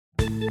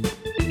Hello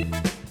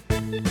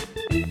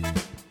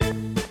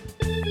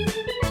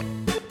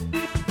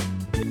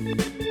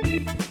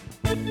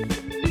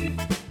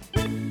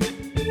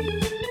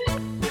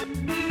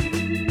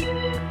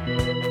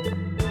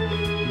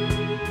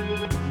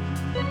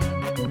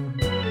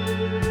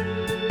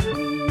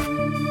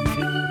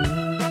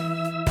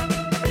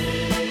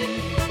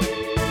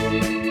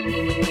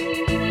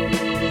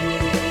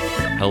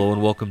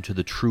and welcome to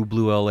the True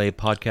Blue LA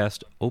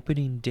podcast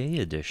opening day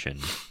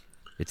edition.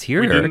 It's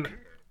here, Eric.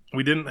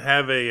 We didn't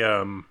have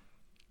a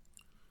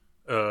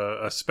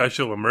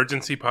special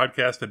emergency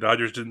podcast. The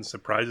Dodgers didn't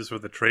surprise us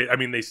with a trade. I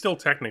mean, they still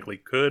technically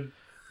could.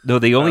 No,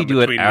 they only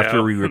do it after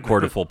now. we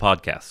record a full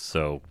podcast.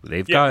 So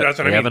they've that's what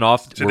I mean. have an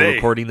off. Today. We're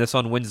recording this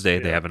on Wednesday.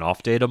 Yeah. They have an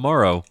off day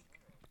tomorrow.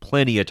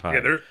 Plenty of time.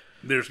 Yeah,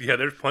 there's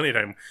plenty of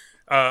time.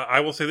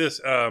 I will say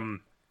this.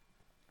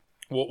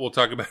 We'll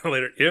talk about it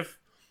later.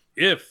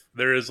 If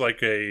there is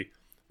like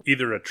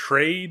either a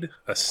trade,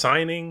 a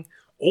signing,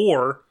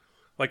 or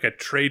like a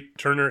trade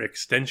Turner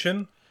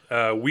extension,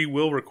 we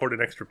will record an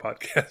extra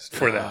podcast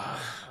for that.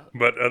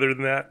 But other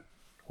than that,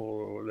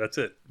 well, that's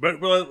it. But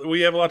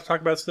we have a lot to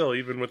talk about still,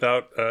 even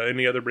without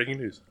any other breaking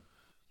news.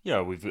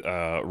 Yeah, we've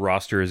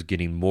roster is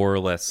getting more or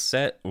less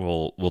set.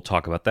 We'll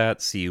talk about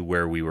that. See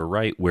where we were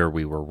right, where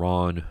we were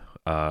wrong.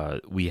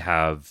 We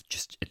have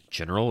just in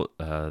general.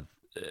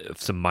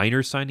 Some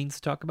minor signings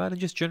to talk about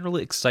and just general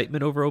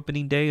excitement over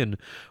opening day and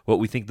what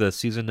we think the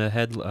season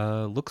ahead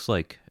looks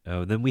like.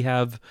 Then we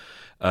have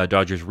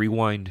Dodgers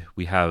Rewind.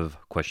 We have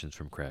questions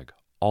from Craig.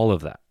 All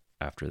of that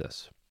after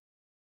this.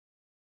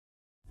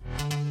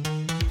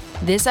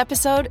 This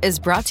episode is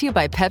brought to you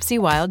by Pepsi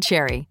Wild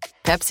Cherry.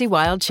 Pepsi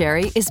Wild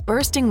Cherry is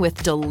bursting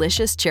with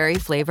delicious cherry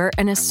flavor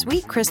and a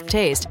sweet, crisp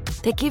taste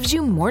that gives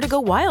you more to go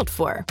wild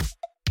for.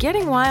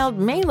 Getting wild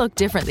may look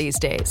different these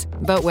days,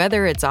 but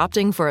whether it's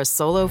opting for a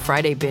solo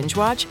Friday binge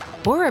watch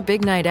or a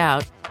big night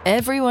out,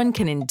 everyone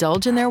can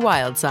indulge in their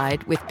wild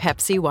side with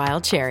Pepsi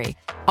Wild Cherry.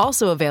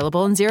 Also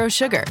available in Zero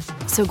Sugar.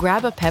 So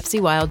grab a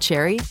Pepsi Wild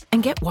Cherry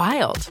and get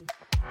wild.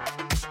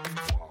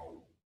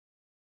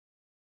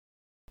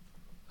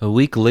 A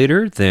week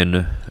later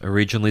than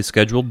originally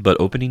scheduled, but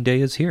opening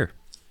day is here.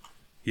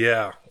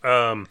 Yeah.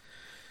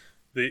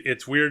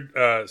 It's weird.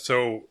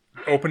 So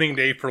opening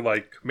day for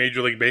like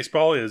Major League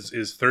Baseball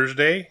is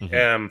Thursday.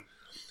 Mm-hmm.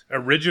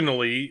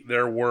 Originally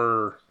there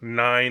were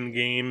 9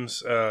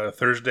 games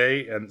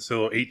Thursday, and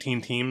so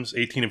 18 teams,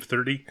 18 of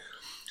 30,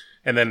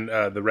 and then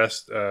the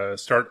rest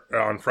start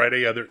on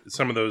Friday.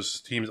 Some of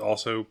those teams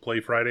also play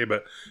Friday,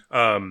 but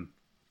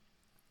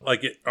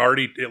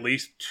already at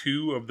least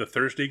 2 of the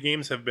Thursday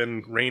games have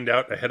been rained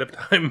out ahead of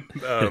time.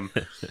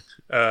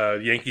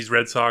 Yankees,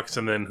 Red Sox,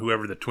 and then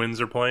whoever the Twins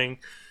are playing.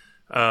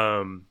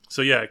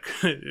 So yeah,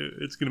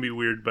 it's going to be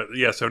weird, but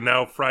yeah, so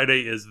now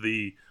Friday is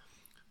the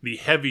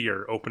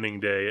heavier opening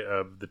day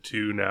of the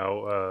 2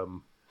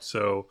 now.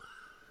 So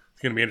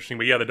it's going to be interesting,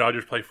 but yeah, the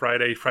Dodgers play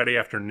Friday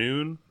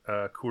afternoon,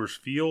 Coors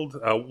Field.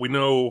 We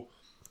know,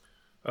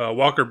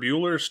 Walker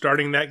Buehler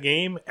starting that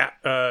game.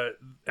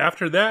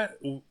 After that,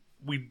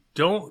 we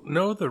don't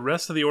know the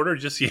rest of the order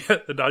just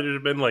yet. The Dodgers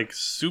have been like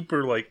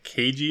super like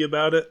cagey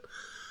about it.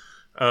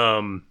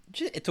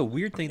 It's a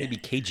weird thing to be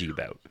cagey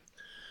about.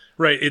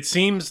 Right. It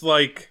seems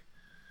like,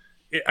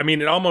 I don't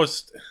want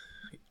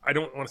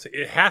to say,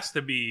 it has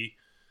to be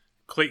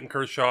Clayton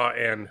Kershaw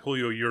and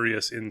Julio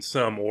Urias in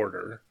some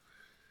order.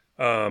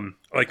 For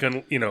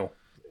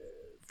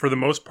the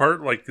most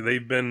part, like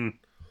they've been,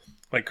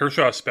 like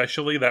Kershaw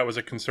especially, that was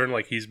a concern,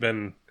 like he's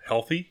been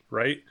healthy,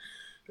 right?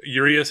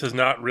 Urias has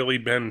not really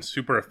been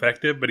super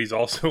effective, but he's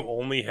also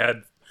only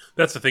had,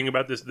 that's the thing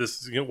about this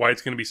is why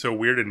it's going to be so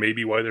weird and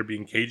maybe why they're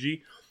being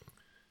cagey.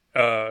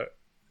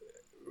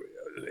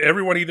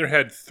 Everyone either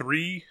had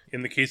 3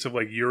 in the case of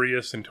like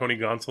Urias and Tony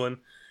Gonsolin,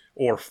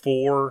 or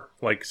 4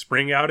 like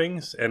spring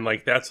outings, and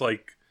like that's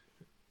like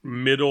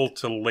middle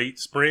to late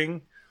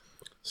spring.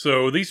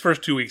 So these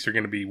first 2 weeks are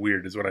going to be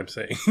weird, is what I'm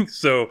saying.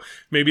 So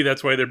maybe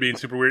that's why they're being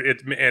super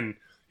weird. And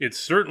it's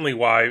certainly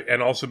why,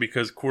 and also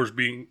because Coors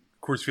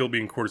Field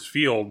being Coors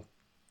Field,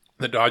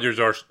 the Dodgers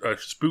are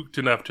spooked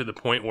enough to the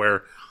point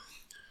where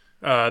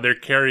they're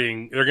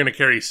going to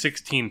carry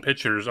 16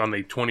 pitchers on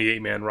the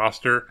 28-man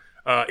roster.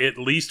 At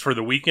least for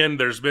the weekend.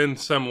 There's been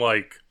some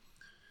like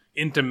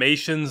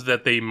intimations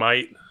that they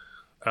might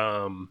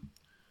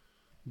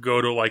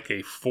go to like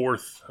a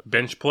 4th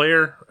bench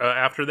player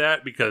after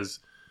that, because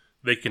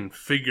they can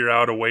figure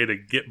out a way to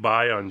get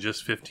by on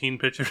just 15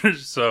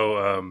 pitchers.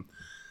 So,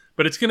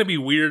 but it's going to be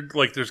weird.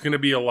 Like there's going to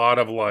be a lot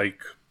of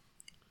like,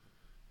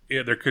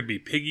 yeah, there could be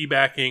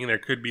piggybacking. There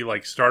could be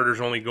like starters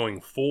only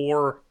going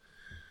 4.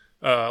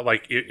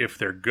 Like if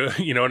they're good,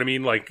 you know what I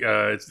mean? Like,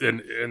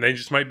 and they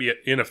just might be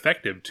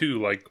ineffective too,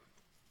 like,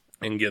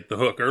 and get the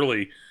hook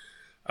early.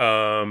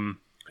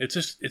 It's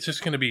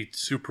just going to be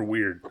super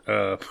weird.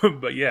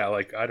 But yeah,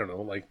 like, I don't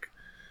know, like,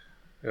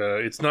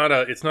 it's not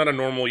a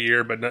normal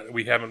year, but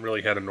we haven't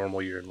really had a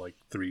normal year in like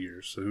 3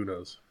 years. So who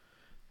knows?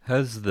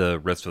 How's the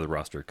rest of the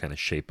roster kind of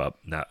shape up?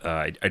 Now,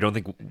 I don't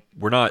think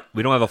we don't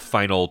have a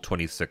final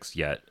 26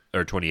 yet,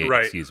 or 28,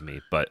 Right. excuse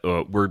me, but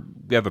we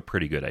have a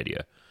pretty good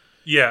idea.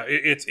 Yeah,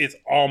 it's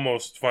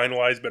almost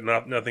finalized, but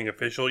nothing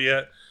official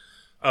yet.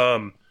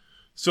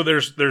 So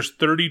there's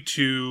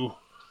 32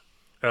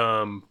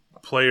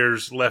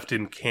 players left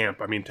in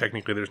camp. I mean,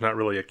 technically, there's not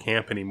really a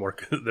camp anymore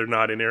because they're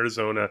not in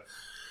Arizona.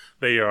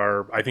 They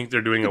are. I think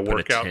they're doing a Put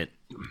workout. a tent,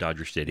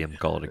 Dodger Stadium,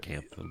 call it a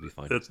camp. It'll be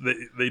fine.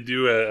 They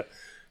do a.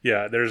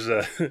 Yeah, there's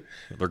a.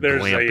 They're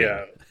There's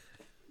glamping.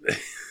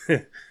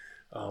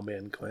 Oh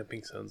man,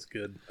 glamping sounds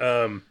good.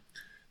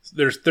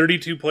 There's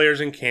 32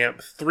 players in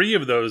camp. 3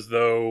 of those,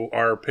 though,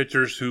 are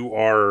pitchers who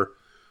are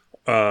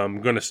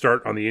going to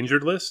start on the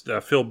injured list.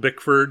 Phil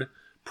Bickford,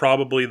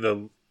 probably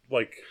would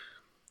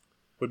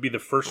be the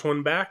first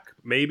one back.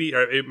 Maybe,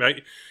 or it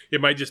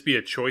might just be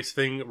a choice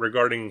thing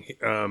regarding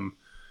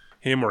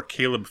him or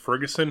Caleb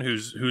Ferguson,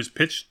 who's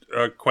pitched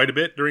quite a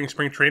bit during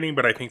spring training,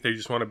 but I think they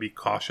just want to be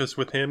cautious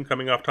with him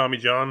coming off Tommy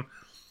John.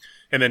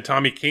 And then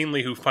Tommy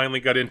Kahnle, who finally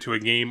got into a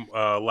game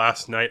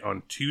last night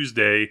on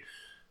Tuesday,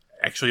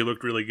 actually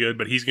looked really good,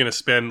 but he's going to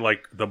spend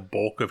like the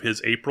bulk of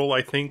his April,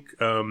 I think,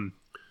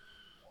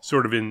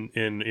 sort of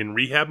in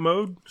rehab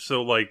mode.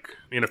 So like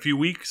in a few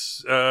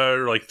weeks,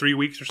 or like 3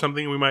 weeks or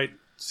something, we might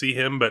see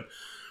him. But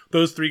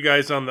those 3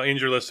 guys on the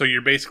injured list, so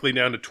you're basically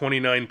down to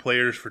 29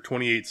 players for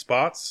 28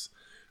 spots.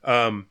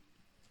 Like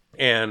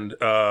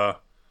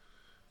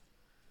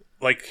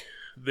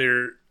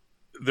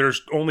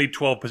there's only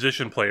 12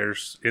 position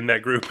players in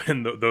that group,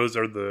 and those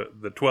are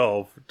the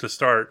 12 to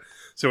start.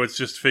 So it's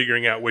just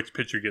figuring out which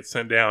pitcher gets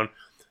sent down.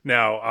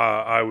 Now,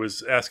 I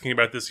was asking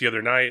about this the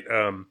other night.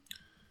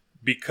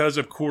 Because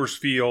of Coors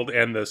Field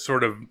and the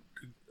sort of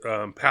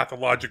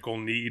pathological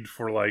need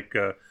for like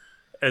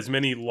as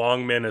many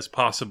long men as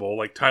possible,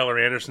 like Tyler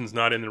Anderson's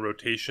not in the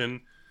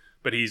rotation,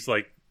 but he's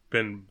like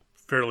been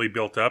fairly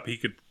built up. He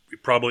could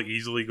probably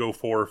easily go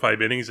 4 or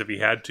 5 innings if he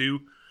had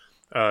to,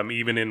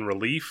 even in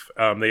relief.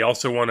 They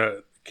also want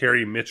to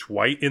carry Mitch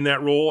White in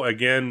that role.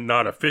 Again,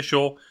 not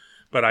official,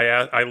 but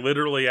I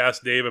literally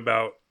asked Dave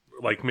about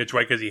like Mitch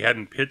White because he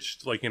hadn't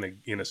pitched like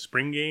in a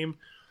spring game,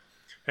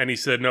 and he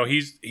said no,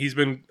 he's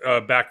been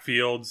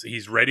backfields.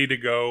 He's ready to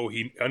go.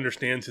 He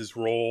understands his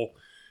role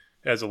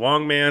as a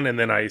long man. And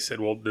then I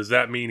said, well, does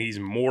that mean he's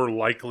more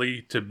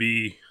likely to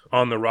be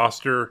on the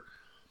roster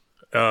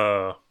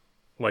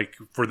like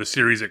for the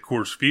series at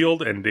Coors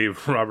Field? And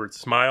Dave Roberts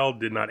smiled,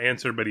 did not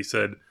answer, but he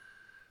said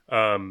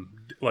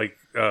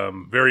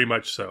very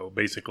much so,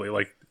 basically.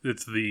 Like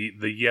it's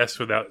the yes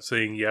without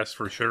saying yes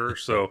for sure.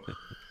 So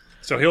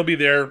he'll be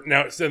there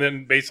now. And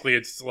then basically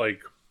it's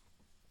like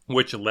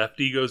which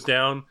lefty goes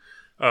down,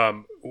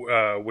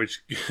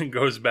 which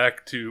goes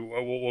back to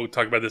we'll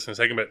talk about this in a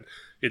second. But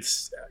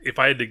it's, if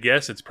I had to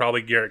guess, it's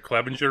probably Garrett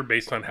Clevenger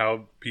based on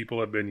how people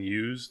have been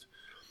used.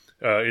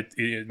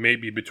 It may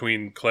be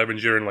between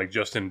Clevenger and like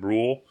Justin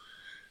Brule,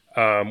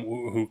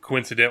 who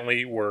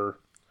coincidentally were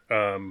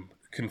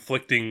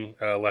conflicting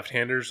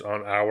left-handers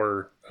on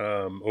our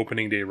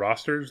opening day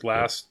rosters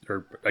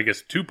or I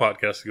guess 2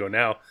 podcasts ago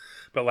now,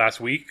 but last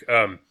week.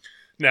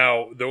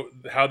 Now,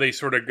 how they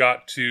sort of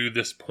got to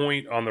this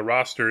point on the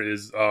roster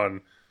is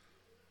on,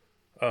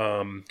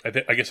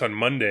 I guess on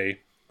Monday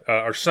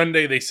or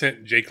Sunday they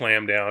sent Jake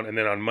Lamb down, and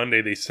then on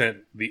Monday they sent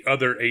the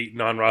other 8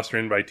 non-roster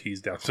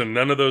invitees down. So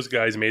none of those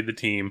guys made the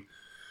team.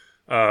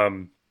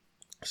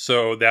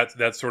 So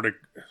that sort of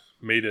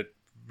made it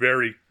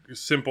very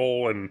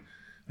simple, and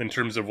in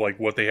terms of like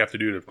what they have to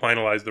do to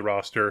finalize the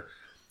roster.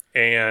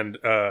 And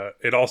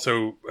it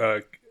also,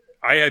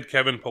 I had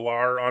Kevin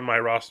Pillar on my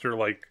roster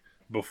like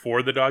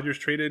before the Dodgers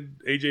traded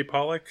AJ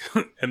Pollock,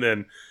 and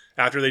then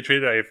after they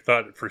traded, I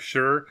thought for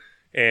sure,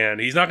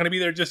 and he's not going to be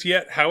there just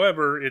yet.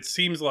 However, it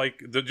seems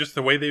like just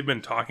the way they've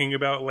been talking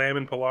about Lamb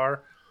and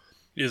Pillar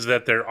is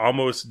that they're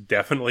almost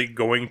definitely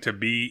going to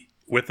be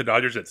with the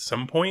Dodgers at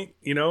some point.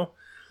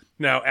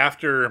 Now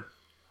after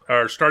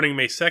or starting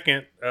May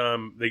 2nd,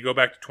 they go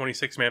back to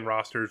 26-man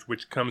rosters,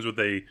 which comes with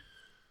a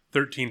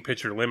 13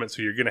 pitcher limit.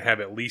 So you're going to have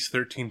at least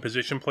 13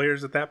 position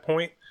players at that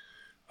point.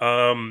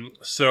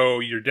 So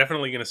you're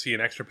definitely going to see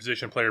an extra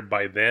position player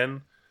by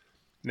then.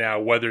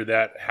 Now, whether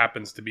that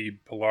happens to be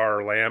Pillar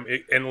or Lamb,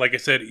 and like I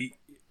said,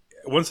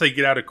 once they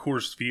get out of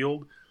Coors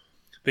Field,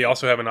 they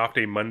also have an off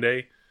day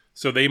Monday,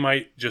 so they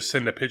might just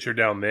send a pitcher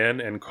down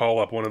then and call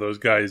up one of those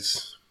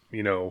guys,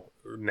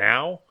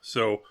 now.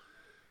 So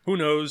who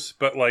knows?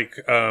 But like,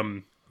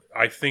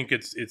 I think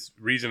it's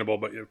reasonable.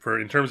 But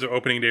in terms of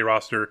opening day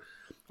roster,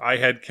 I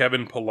had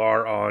Kevin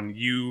Pillar on.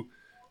 You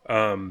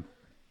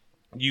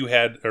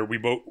had, or we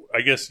both,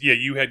 I guess, yeah,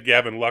 you had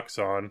Gavin Lux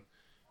on.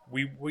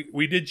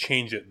 We did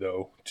change it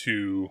though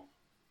to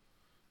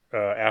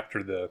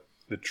after the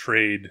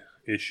trade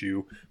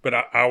issue, but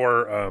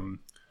our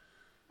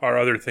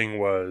other thing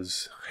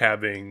was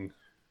having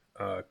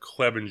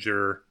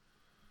Clevenger.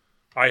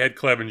 I had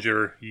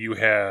Clevenger. You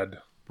had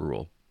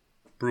Brule.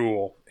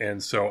 Brule,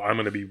 and so I'm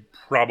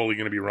probably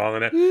going to be wrong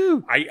on that.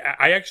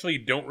 I actually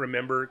don't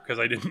remember, because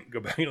I didn't go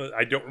back.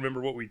 I don't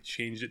remember what we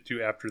changed it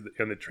to after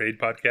on the trade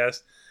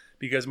podcast,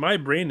 because my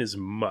brain is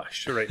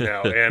mush right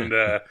now, and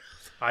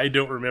I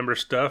don't remember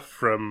stuff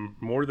from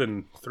more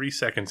than 3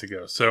 seconds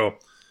ago. So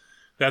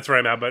that's where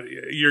I'm at. But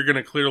you're going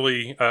to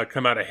clearly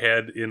come out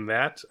ahead in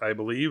that, I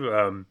believe.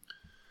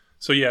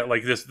 So yeah,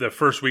 like the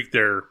first week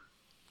there,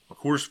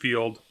 Coors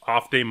Field,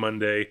 off day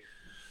Monday.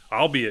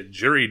 I'll be at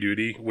jury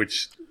duty,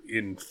 which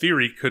in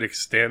theory could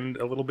extend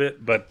a little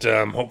bit, but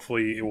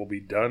hopefully it will be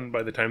done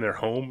by the time they're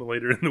home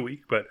later in the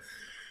week. But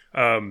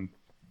and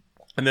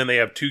then they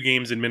have 2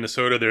 games in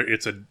Minnesota.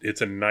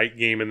 It's a night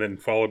game and then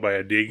followed by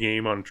a day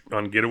game on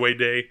getaway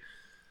day.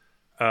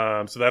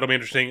 So that'll be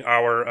interesting.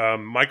 Our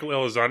Michael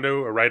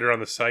Elizondo, a writer on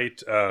the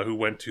site who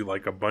went to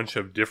like a bunch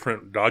of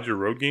different Dodger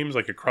road games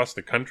like across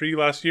the country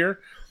last year,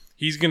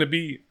 he's going to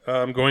be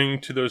going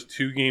to those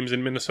 2 games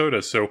in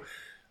Minnesota. So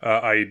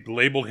I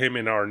labeled him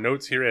in our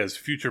notes here as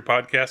future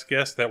podcast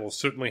guest. That will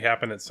certainly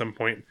happen at some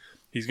point.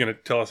 He's going to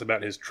tell us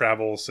about his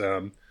travels,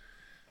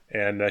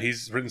 and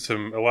he's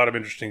written a lot of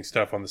interesting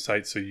stuff on the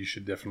site, so you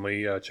should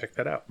definitely check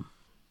that out.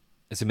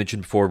 As I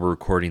mentioned before, we're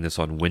recording this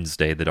on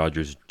Wednesday. The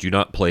Dodgers do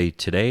not play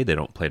today. They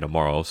don't play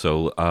tomorrow.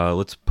 So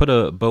let's put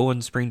a bow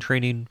on spring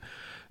training,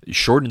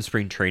 shortened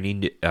spring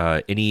training.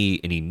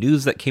 Any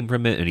news that came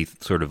from it? Any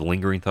sort of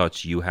lingering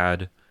thoughts you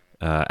had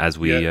as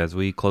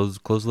we close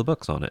the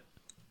books on it?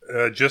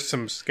 Just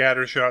some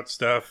scattershot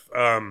stuff.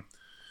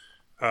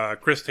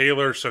 Chris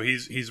Taylor, so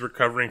he's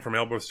recovering from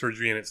elbow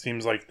surgery, and it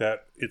seems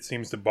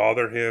to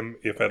bother him,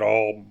 if at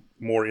all,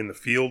 more in the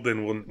field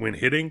than when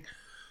hitting.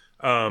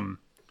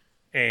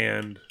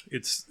 And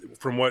it's,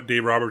 from what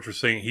Dave Roberts was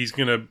saying, he's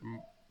gonna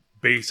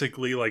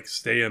basically like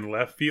stay in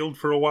left field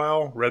for a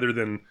while rather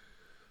than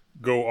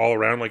go all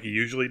around like he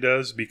usually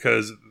does,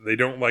 because they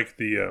don't like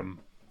the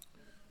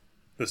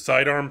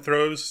sidearm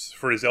throws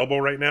for his elbow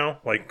right now,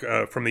 like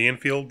from the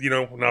infield.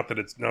 Not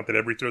that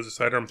every throws a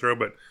sidearm throw,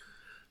 but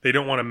they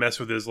don't want to mess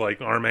with his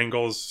like arm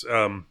angles,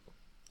 and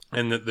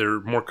that they're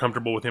more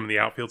comfortable with him in the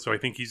outfield. So I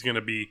think he's going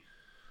to be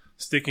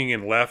sticking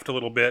in left a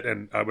little bit,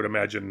 and I would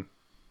imagine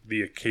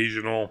the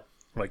occasional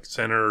like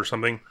center or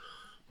something.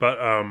 But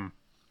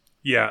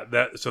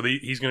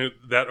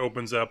that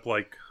opens up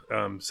like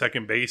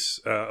second base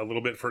a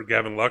little bit for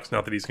Gavin Lux.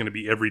 Not that he's going to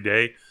be every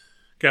day.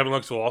 Gavin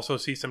Lux will also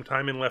see some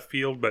time in left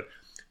field, but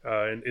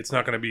and it's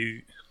not going to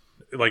be,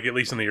 like, at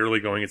least in the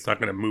early going, it's not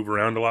going to move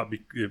around a lot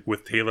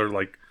with Taylor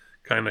like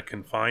kind of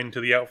confined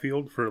to the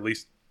outfield for at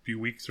least a few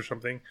weeks or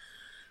something.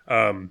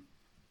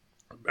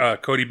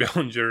 Cody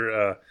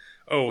Bellinger,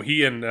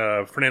 he and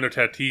Fernando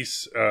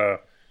Tatis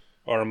are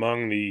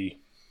among the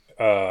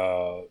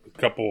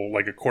couple,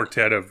 like a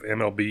quartet of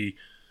MLB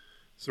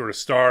sort of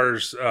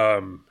stars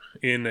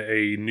in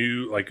a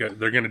new,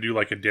 they're going to do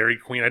like a Dairy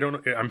Queen.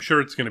 I'm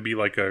sure it's going to be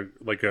like a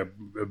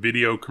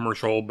video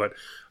commercial, but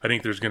I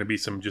think there's going to be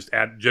some just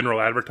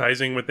general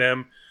advertising with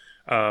them.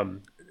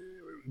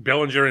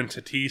 Bellinger and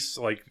Tatis,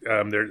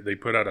 they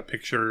put out a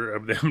picture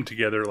of them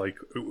together, like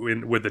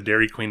with the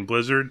Dairy Queen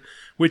Blizzard,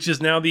 which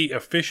is now the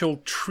official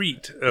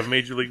treat of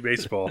Major League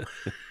Baseball.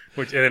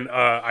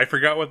 I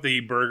forgot what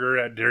the burger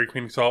at Dairy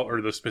Queen Salt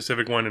or the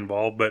specific one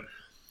involved, but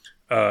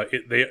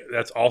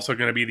that's also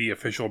going to be the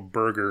official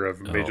burger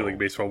of Major League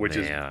Baseball, which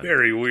is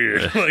very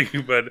weird. I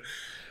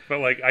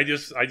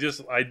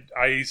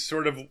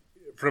sort of,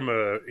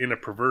 in a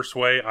perverse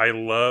way, I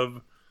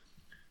love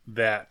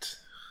that.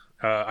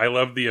 I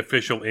love the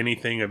official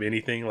anything of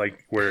anything,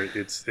 like where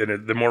it's,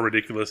 and the more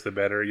ridiculous, the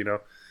better,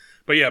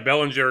 But yeah,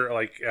 Bellinger,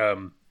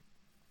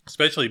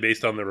 especially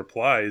based on the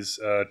replies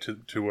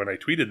to when I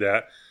tweeted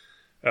that,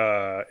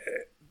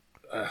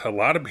 a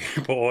lot of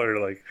people are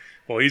like,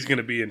 well, he's going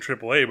to be in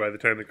AAA by the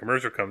time the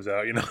commercial comes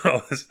out,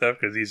 all this stuff,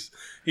 because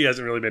he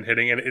hasn't really been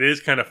hitting. And it is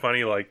kind of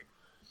funny,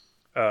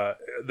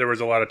 there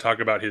was a lot of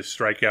talk about his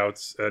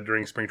strikeouts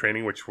during spring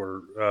training, which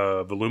were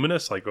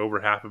voluminous, like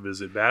over half of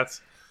his at-bats.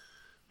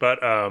 But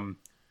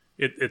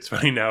it's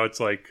funny now. It's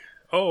like,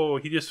 oh,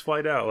 he just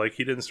flied out. Like,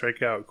 he didn't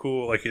strike out.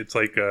 Cool. Like, it's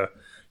like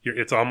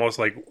it's almost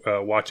like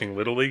watching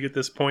Little League at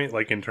this point.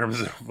 Like, in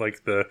terms of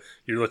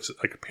you're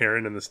like a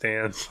parent in the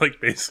stands, like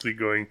basically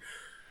going,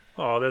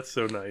 oh, that's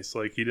so nice.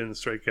 Like, he didn't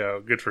strike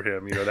out. Good for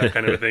him. That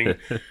kind of a thing.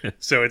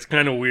 So it's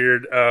kind of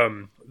weird.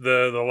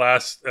 The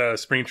last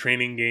spring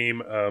training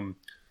game,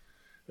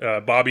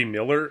 Bobby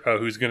Miller,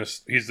 he's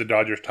the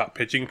Dodgers' top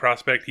pitching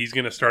prospect. He's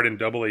going to start in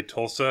Double-A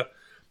Tulsa.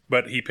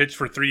 But he pitched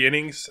for 3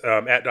 innings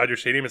at Dodger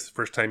Stadium. It's the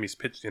first time he's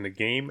pitched in a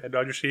game at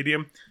Dodger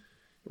Stadium.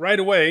 Right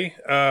away,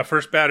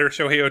 first batter,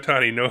 Shohei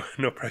Ohtani,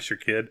 no pressure,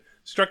 kid,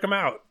 struck him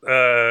out.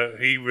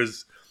 He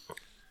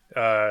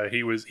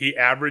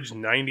averaged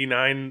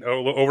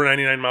over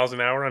 99 miles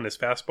an hour on his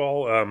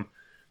fastball.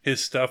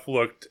 His stuff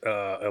looked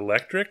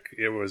electric.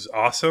 It was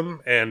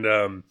awesome, and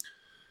and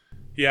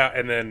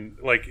then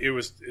it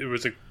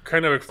was a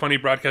kind of a funny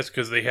broadcast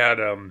because they had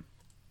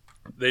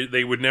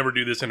They would never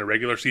do this in a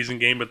regular season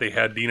game, but they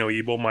had Dino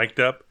Ebel mic'd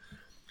up,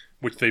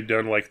 which they've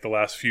done the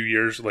last few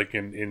years,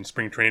 in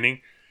spring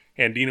training.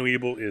 and Dino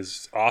Ebel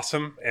is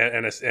awesome,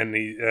 and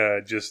he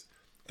just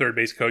third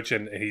base coach,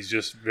 and he's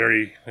just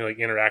very like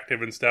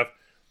interactive and stuff.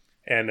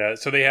 And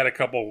so they had a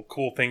couple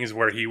cool things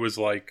where he was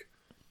like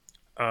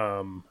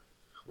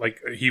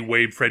he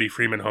waved Freddie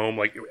Freeman home,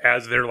 like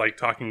as they're like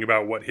talking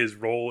about what his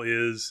role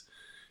is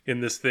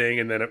in this thing,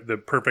 and then the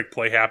perfect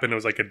play happened. It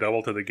was like a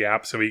double to the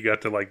gap, so he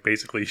got to like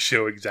basically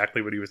show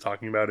exactly what he was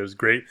talking about. It was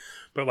great.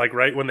 But like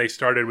right when they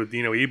started with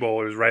Dino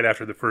Ebel, it was right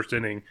after the first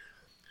inning,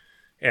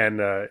 and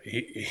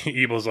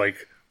Ebel's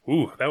like,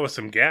 "Ooh, that was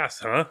some gas,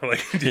 huh?" Like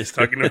just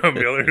talking about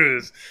Miller.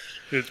 It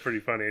was pretty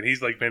funny, and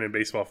he's like been in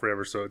baseball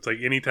forever, so it's like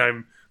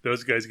anytime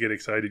those guys get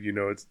excited, you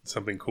know it's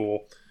something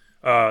cool.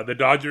 The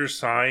Dodgers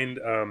signed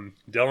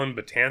Dellin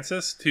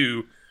Betances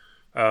to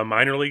a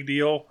minor league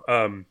deal.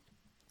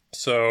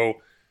 So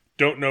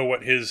don't know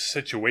what his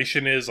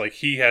situation is. Like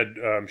he had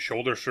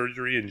shoulder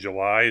surgery in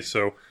July,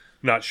 so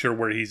not sure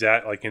where he's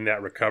at like in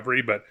that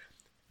recovery. But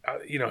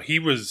you know, he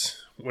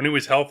was when he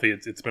was healthy.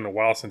 It's been a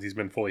while since he's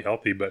been fully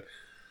healthy, but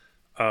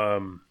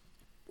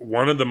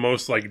one of the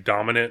most like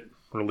dominant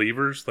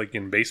relievers like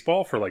in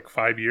baseball for like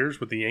 5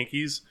 years with the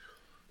Yankees.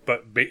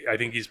 But I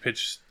think he's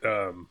pitched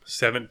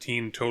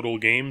 17 total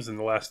games in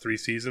the last 3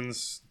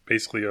 seasons,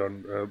 basically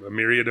on a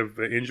myriad of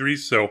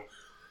injuries. So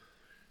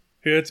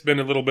it's been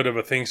a little bit of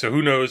a thing. So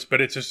who knows?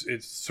 But it's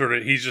sort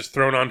of he's just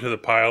thrown onto the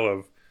pile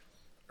of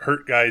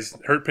hurt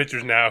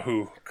pitchers now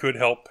who could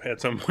help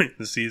at some point in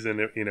the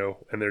season. You know,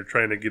 and they're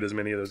trying to get as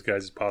many of those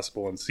guys as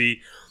possible and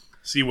see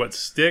what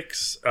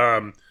sticks.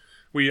 I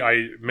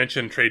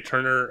mentioned Trey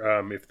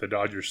Turner. If the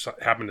Dodgers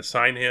happen to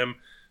sign him.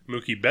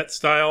 Mookie Betts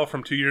style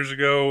from 2 years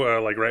ago,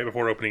 like right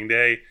before opening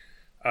day.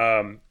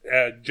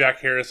 Jack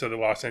Harris of the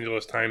Los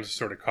Angeles Times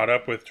sort of caught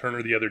up with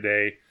Turner the other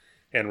day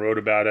and wrote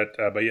about it,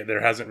 but yet there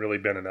hasn't really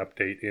been an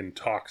update in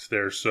talks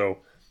there, so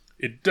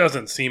it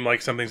doesn't seem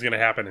like something's going to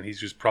happen, and he's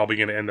just probably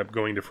going to end up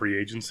going to free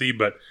agency,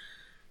 but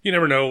you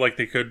never know, like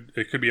it could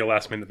be a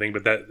last minute thing,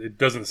 but that it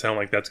doesn't sound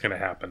like that's going to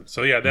happen.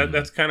 So yeah,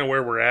 that's kind of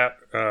where we're at.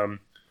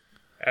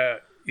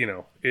 You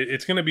know,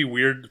 it's going to be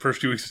weird the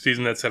first 2 weeks of the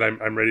season. That said,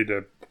 I'm ready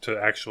to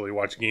actually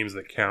watch games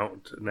that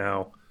count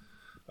now,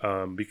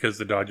 because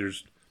the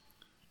Dodgers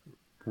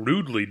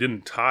rudely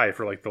didn't tie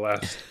for like the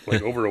last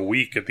like over a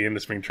week at the end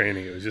of spring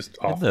training. It was just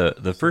awful. And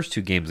the first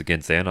 2 games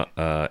against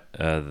the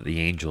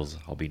Angels,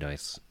 I'll be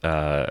nice.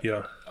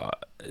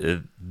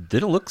 It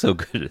didn't look so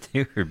good.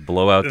 They were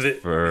blowouts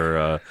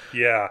for.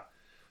 Yeah,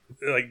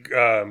 like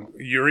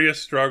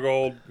Urias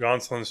struggled,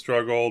 Gonsolin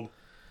struggled.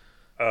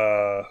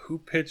 Who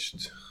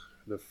pitched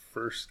the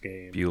first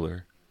game?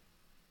 Buehler.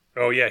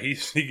 Oh yeah, he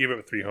gave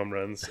up 3 home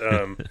runs.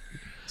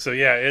 So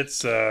yeah,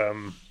 it's they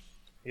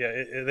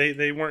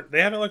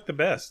haven't looked the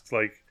best.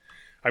 Like,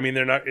 I mean,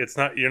 you're not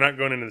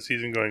going into the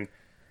season going,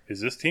 is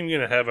this team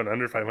going to have an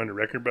under 500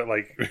 record? But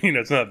like, you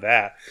know, it's not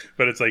that.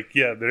 But it's like,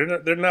 yeah,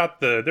 they're not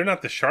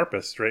the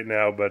sharpest right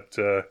now. But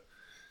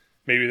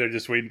maybe they're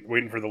just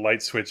waiting for the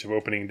light switch of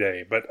opening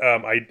day. But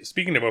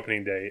speaking of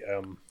opening day,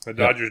 the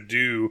Dodgers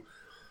do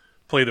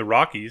play the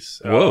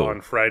Rockies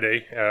on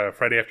Friday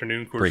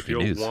afternoon. Coors Breaking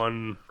Field news.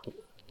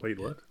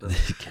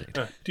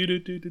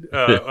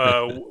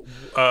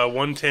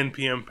 1:10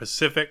 p.m.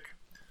 Pacific.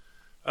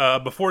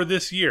 Before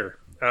this year,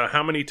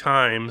 how many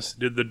times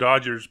did the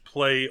Dodgers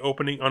play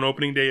on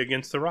opening day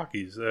against the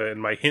Rockies?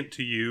 And my hint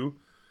to you,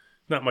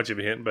 not much of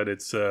a hint, but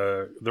it's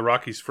the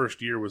Rockies'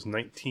 first year was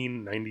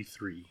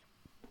 1993.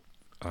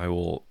 I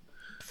will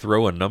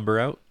throw a number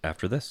out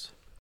after this.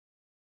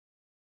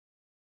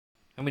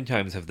 How many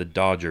times have the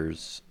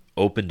Dodgers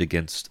opened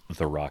against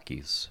the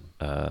Rockies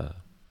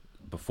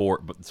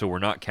before? So we're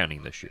not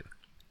counting this year.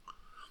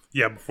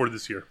 Yeah, before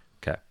this year.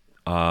 Okay.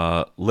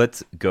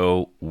 Let's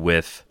go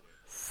with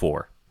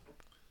 4.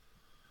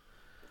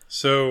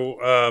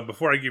 So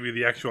before I give you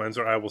the actual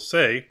answer, I will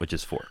say, Which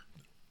is 4.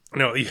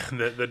 no,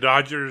 the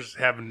Dodgers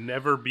have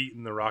never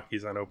beaten the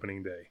Rockies on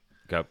opening day.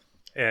 Okay.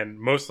 And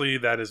mostly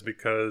that is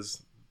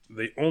because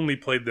they only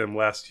played them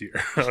last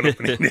year on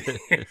opening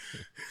day.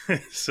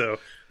 So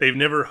they've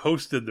never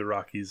hosted the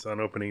Rockies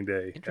on opening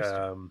day.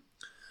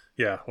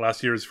 Yeah,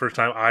 last year was the first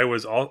time.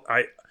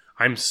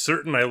 I'm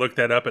certain I looked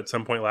that up at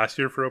some point last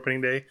year for opening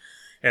day.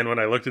 And when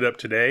I looked it up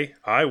today,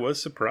 I was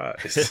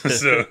surprised.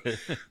 So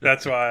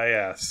that's why I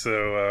asked.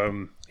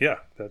 So yeah,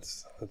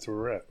 that's where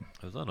we're at.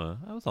 I was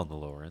on the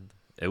lower end.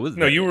 It was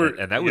you were,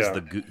 and that was yeah.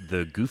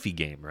 the goofy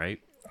game, right?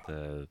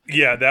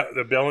 Yeah,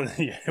 the Bellinger.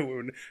 Yeah,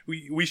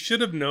 we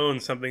should have known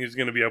something was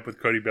going to be up with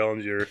Cody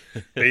Bellinger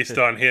based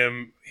on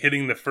him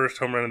hitting the first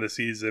home run of the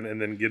season and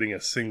then getting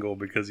a single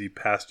because he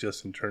passed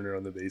Justin Turner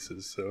on the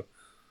bases. So,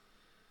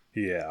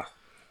 yeah,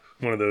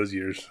 one of those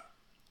years.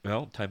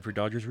 Well, time for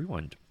Dodgers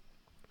Rewind.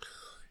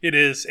 It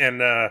is,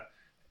 and I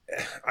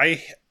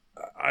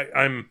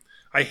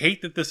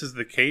hate that this is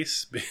the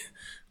case,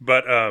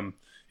 but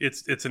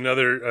it's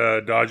another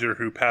Dodger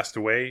who passed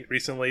away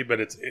recently, but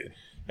at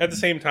the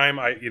same time,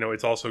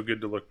 it's also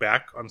good to look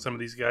back on some of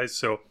these guys.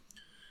 So,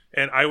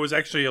 and I was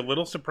actually a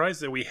little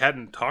surprised that we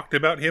hadn't talked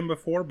about him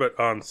before, but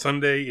on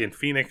Sunday in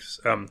Phoenix,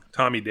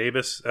 Tommy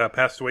Davis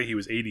passed away. He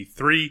was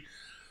 83.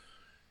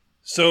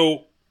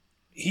 So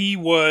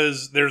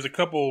There's a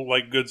couple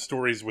like good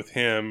stories with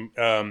him.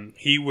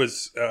 He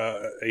was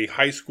a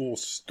high school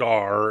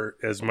star,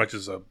 as much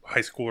as a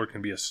high schooler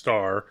can be a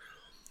star,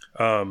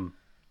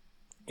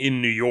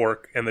 in New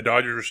York, and the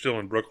Dodgers were still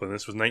in Brooklyn.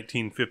 This was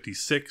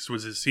 1956,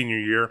 was his senior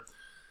year.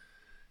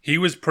 He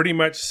was pretty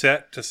much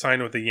set to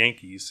sign with the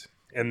Yankees.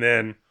 And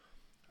then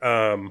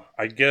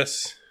I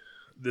guess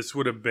this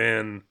would have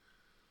been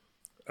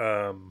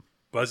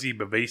Buzzy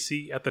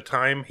Bavasi at the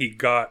time. He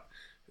got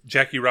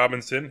Jackie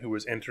Robinson, who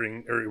was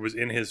was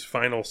in his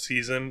final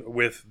season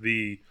with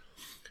the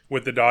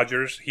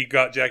Dodgers. He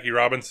got Jackie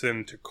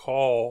Robinson to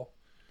call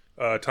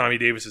Tommy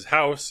Davis's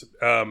house,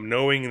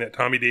 knowing that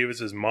Tommy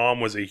Davis's mom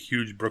was a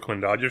huge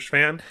Brooklyn Dodgers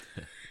fan.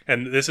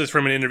 And this is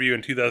from an interview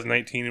in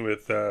 2019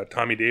 with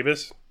Tommy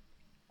Davis.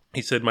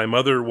 He said, "My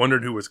mother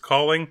wondered who was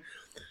calling.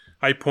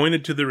 I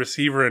pointed to the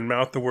receiver and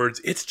mouthed the words,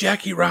 'It's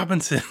Jackie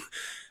Robinson.'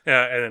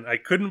 And I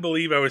couldn't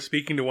believe I was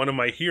speaking to one of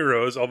my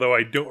heroes, although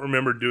I don't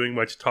remember doing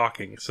much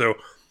talking." So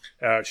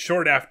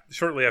shortly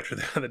after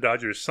that, the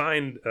Dodgers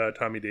signed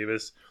Tommy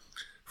Davis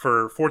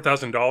for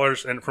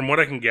 $4,000. And from what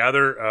I can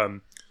gather,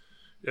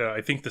 I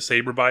think the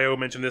Saber bio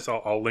mentioned this.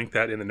 I'll link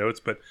that in the notes.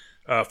 But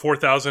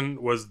 $4,000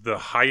 was the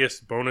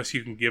highest bonus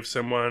you can give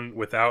someone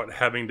without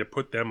having to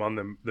put them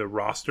on the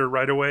roster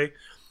right away,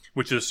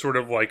 which is sort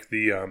of like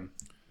the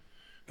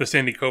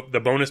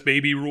bonus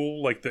baby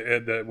rule, like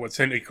what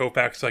Sandy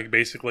Koufax like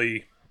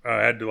basically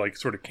had to like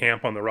sort of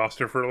camp on the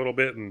roster for a little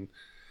bit and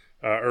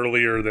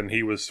earlier than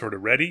he was sort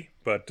of ready.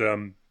 But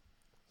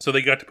so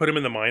they got to put him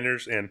in the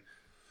minors, and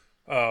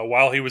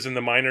while he was in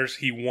the minors,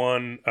 he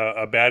won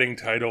a batting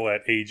title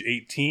at age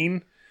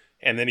 18,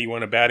 and then he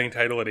won a batting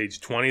title at age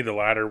 20. The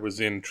latter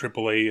was in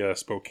AAA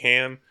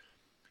Spokane.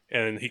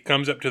 And he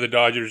comes up to the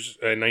Dodgers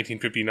in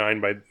 1959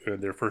 by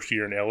their first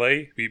year in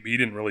LA. He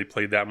didn't really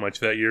play that much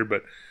that year,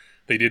 but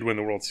they did win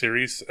the World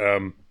Series.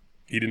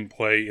 He didn't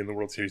play in the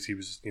World Series. He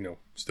was,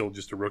 still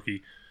just a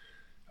rookie.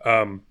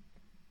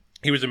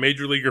 He was a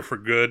major leaguer for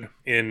good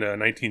in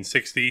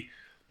 1960.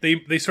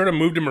 They sort of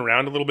moved him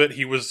around a little bit.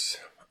 He was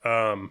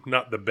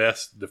not the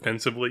best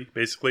defensively,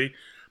 basically,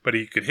 but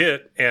he could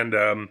hit. And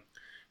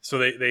so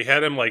they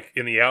had him like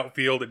in the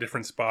outfield at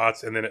different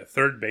spots and then at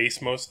third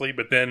base mostly.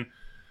 But then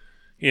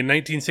in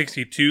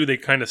 1962, they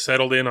kind of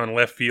settled in on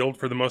left field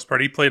for the most part.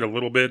 He played a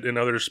little bit in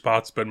other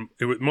spots, but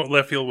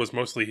left field was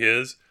mostly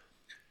his.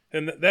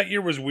 And that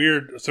year was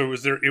weird. So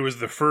it was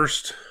the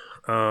first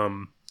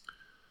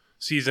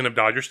season of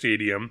Dodger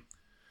Stadium.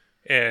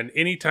 And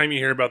anytime you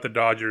hear about the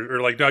Dodgers,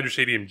 or like Dodger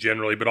Stadium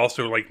generally, but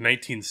also like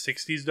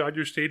 1960s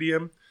Dodger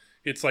Stadium,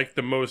 it's like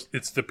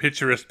it's the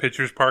pitcherest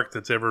pitcher's park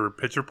that's ever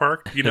pitcher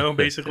park,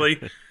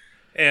 basically.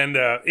 And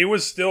it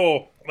was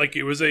still like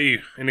it was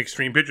an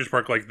extreme pitcher's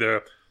park. Like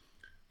the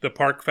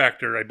park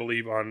factor, I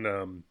believe,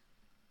 on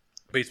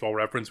Baseball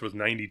Reference was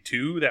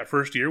 92 that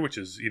first year, which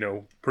is,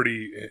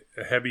 pretty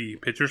heavy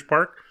pitcher's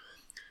park.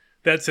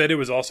 That said, it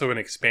was also an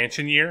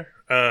expansion year.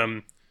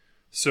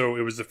 So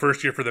it was the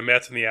first year for the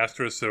Mets and the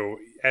Astros. So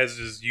as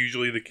is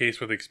usually the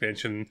case with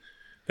expansion,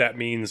 that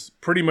means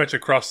pretty much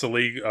across the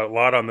league, a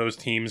lot on those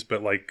teams.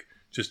 But like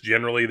just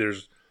generally,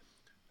 there's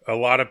a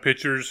lot of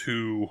pitchers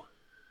who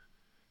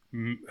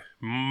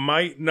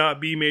might not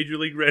be major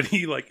league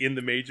ready, like in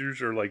the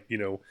majors, or like,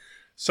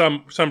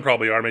 some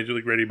probably are major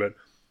league ready, but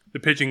the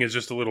pitching is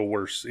just a little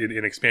worse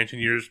in expansion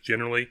years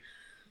generally.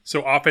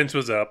 So offense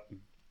was up,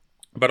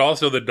 but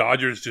also the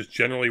Dodgers just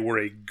generally were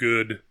a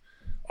good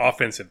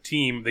offensive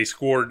team. They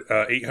scored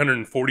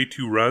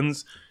 842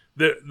 runs.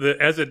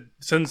 As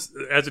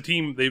a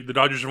team, the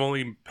Dodgers have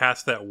only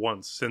passed that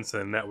once since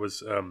then. That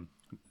was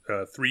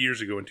 3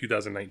 years ago in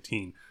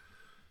 2019.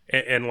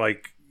 And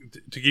like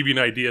to give you an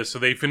idea, so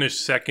they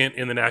finished second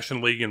in the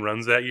National League in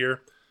runs that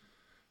year.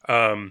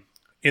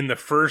 In the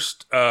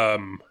first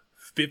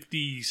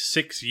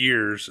 56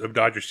 years of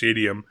Dodger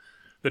Stadium,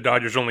 the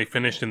Dodgers only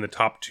finished in the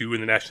top 2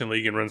 in the National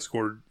League in runs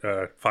scored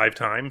 5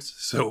 times.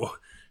 So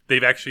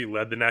they've actually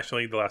led the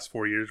National League the last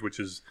 4 years, which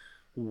is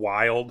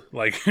wild.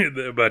 Like,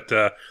 but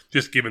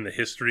just given the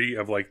history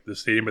of like the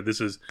stadium, but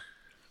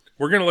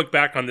we're gonna look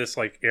back on this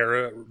like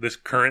era, this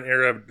current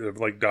era of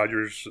like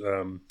Dodgers,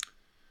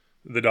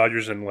 the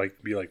Dodgers, and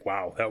like be like,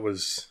 wow, it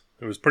was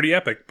pretty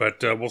epic.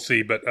 But we'll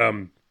see. But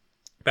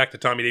back to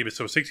Tommy Davis.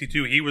 So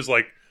 62, he was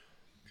like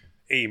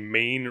a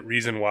main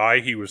reason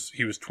why he was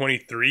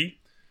 23.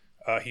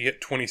 He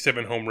hit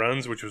 27 home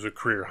runs, which was a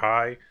career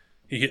high.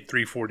 He hit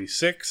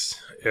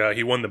 346.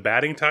 He won the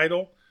batting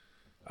title.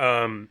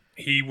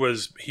 He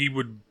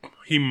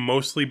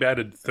mostly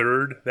batted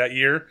third that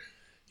year.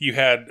 You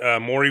had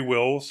Maury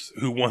Wills,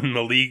 who won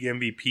the league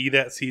MVP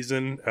that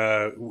season,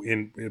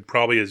 in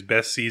probably his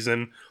best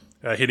season,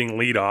 hitting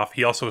leadoff.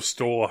 He also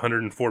stole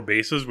 104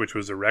 bases, which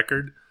was a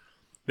record.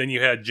 Then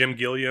you had Jim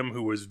Gilliam,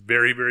 who was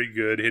very, very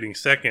good, hitting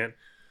second,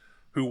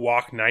 who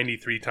walked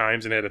 93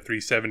 times and had a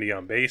 370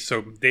 on base.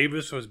 So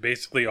Davis was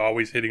basically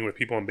always hitting with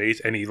people on base,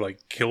 and he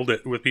like killed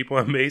it with people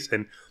on base.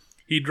 And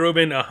he drove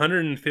in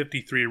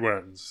 153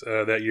 runs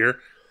that year.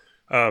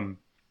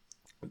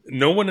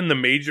 No one in the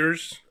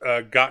majors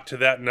got to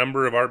that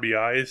number of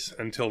RBIs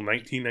until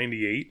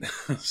 1998.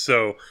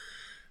 So,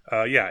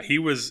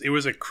 it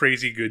was a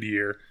crazy good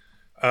year.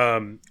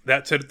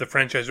 That set the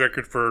franchise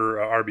record for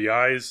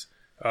RBIs.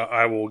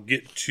 I will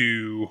get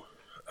to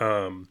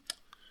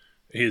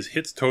his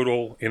hits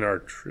total in our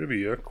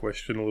trivia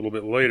question a little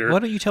bit later. Why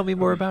don't you tell me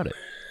more about it?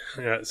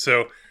 Yeah,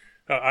 so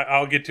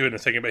I'll get to it in a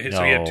second. But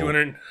so he had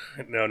 200.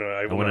 No,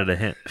 I wanted a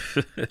hint.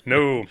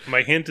 No,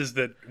 my hint is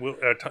that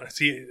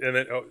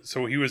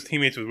so he was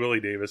teammates with Willie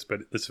Davis,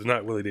 but this is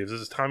not Willie Davis.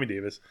 This is Tommy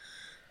Davis.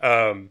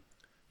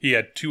 He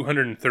had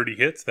 230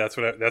 hits. That's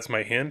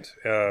my hint.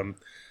 And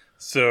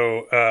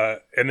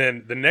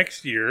then the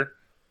next year,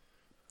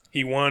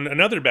 he won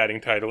another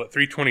batting title at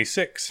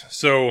 326.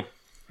 So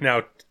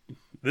now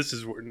this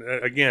is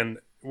again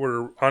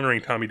we're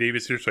honoring Tommy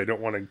Davis here, so I don't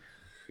want to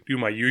do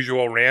my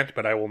usual rant,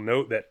 but I will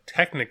note that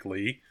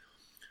technically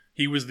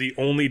he was the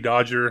only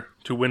Dodger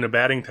to win a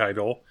batting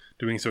title,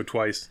 doing so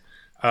twice,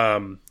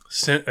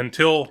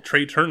 until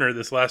Trey Turner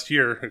this last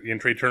year.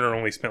 And Trey Turner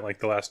only spent like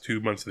the last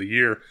 2 months of the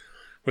year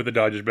with the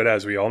Dodgers, but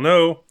as we all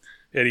know,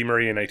 Eddie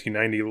Murray in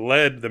 1990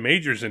 led the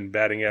majors in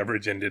batting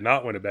average and did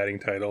not win a batting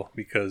title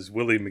because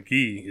Willie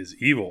McGee is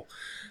evil.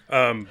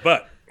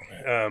 But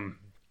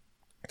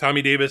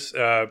Tommy Davis,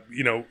 had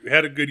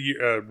a good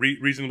year,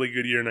 reasonably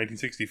good year in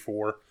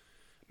 1964.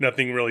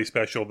 Nothing really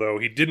special, though.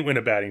 He didn't win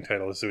a batting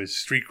title, so his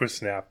streak was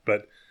snapped.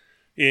 But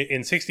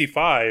in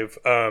 65,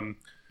 in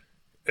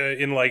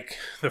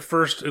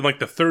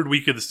the third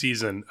week of the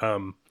season,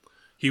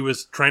 he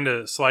was trying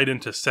to slide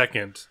into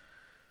second,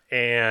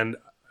 and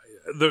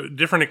the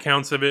different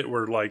accounts of it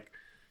were like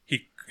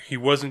he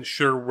wasn't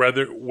sure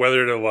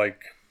whether to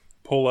like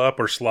pull up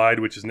or slide,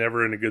 which is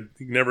never a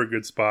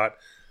good spot.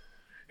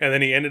 And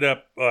then he ended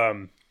up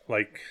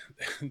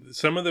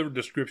some of the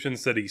descriptions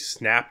said he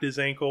snapped his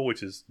ankle,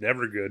 which is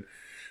never good,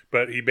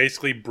 but he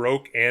basically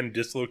broke and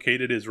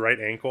dislocated his right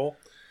ankle,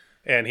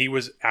 and he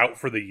was out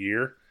for the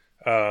year.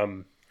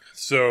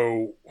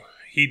 So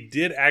he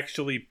did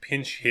actually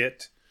pinch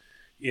hit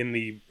in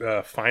the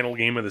final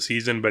game of the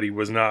season, but he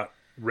was not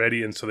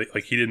ready, and so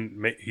he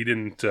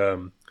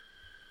didn't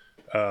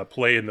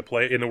play in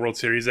the World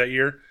Series that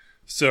year.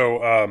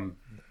 So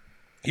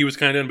he was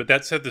kind of in, but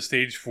that set the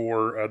stage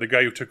for the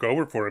guy who took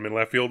over for him in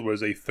left field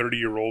was a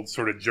 30-year-old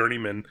sort of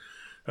journeyman,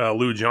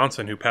 Lou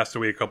Johnson, who passed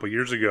away a couple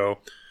years ago.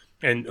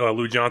 And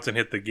Lou Johnson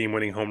hit the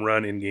game-winning home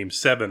run in Game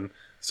 7,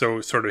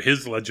 so sort of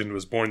his legend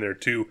was born there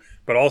too.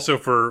 But also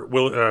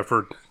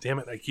damn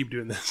it, I keep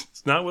doing this.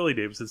 It's not Willie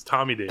Davis, it's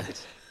Tommy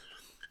Davis.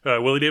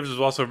 Willie Davis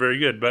was also very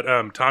good,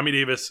 but Tommy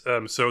Davis.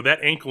 So that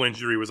ankle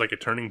injury was like a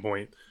turning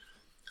point.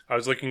 I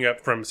was looking up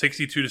from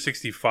 62 to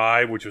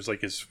 65, which was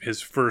like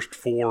his first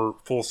 4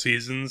 full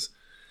seasons.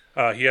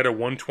 He had a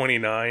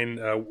 129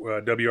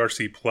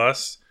 WRC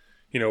plus.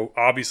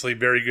 Obviously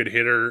very good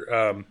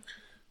hitter.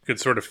 Could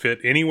sort of fit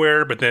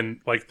anywhere, but then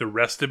like the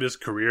rest of his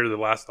career, the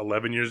last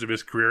 11 years of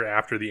his career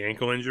after the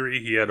ankle injury,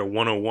 he had a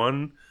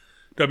 101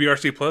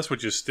 WRC plus,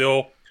 which is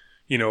still,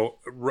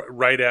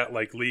 right at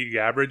like league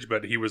average,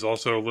 but he was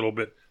also a little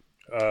bit,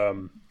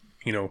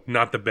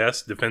 not the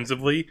best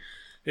defensively.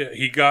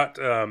 He got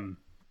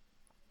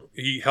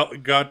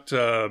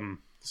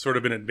sort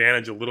of an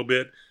advantage a little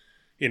bit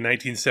in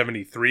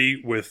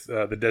 1973 with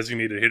the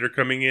designated hitter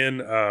coming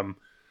in.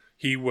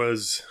 He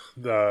was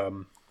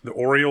the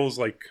Orioles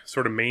like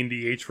sort of main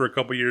DH for a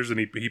couple years, and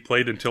he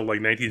played until like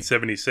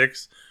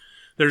 1976.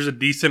 There's a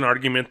decent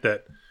argument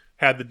that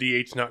had the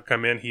DH not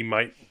come in,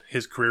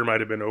 his career might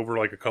have been over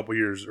like a couple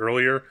years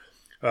earlier.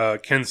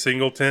 Ken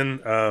Singleton,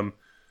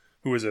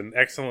 who was an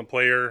excellent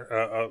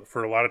player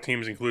for a lot of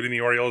teams, including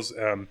the Orioles.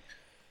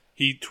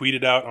 He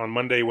tweeted out on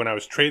Monday, "When I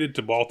was traded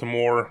to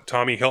Baltimore,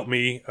 Tommy helped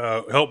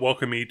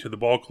welcome me to the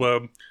ball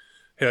club.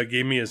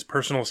 Gave me his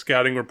personal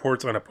scouting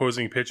reports on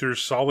opposing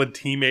pitchers, solid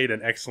teammate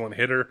and excellent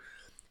hitter."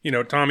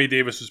 Tommy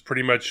Davis was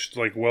pretty much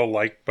like well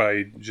liked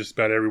by just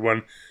about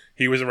everyone.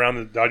 He was around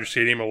the Dodger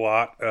Stadium a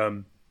lot.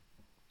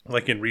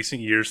 Like in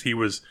recent years, he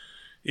was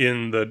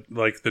in the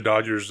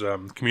Dodgers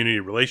community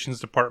relations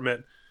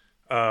department.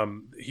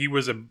 He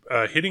was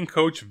a hitting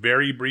coach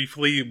very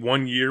briefly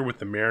 1 year with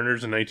the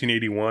Mariners in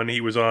 1981.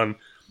 He was on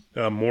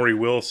Maury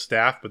Will's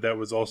staff, but that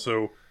was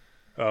also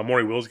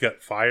Maury Wills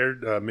got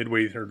fired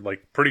midway or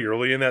like pretty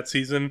early in that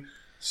season.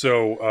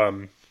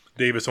 So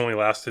Davis only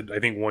lasted, I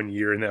think, 1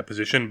 year in that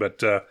position.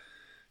 But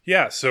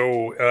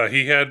so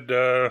he had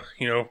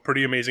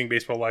pretty amazing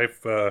baseball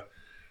life.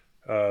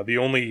 The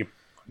only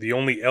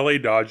LA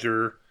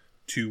Dodger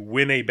to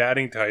win a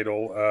batting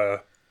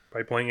title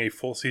by playing a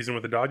full season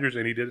with the Dodgers,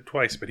 and he did it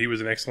twice. But he was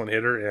an excellent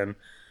hitter, and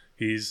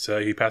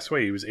he passed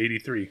away. He was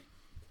 83.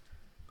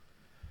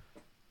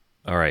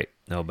 All right,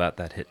 now about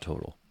that hit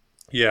total.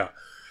 Yeah,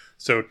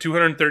 so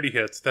 230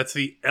 hits. That's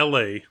the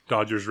LA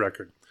Dodgers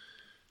record,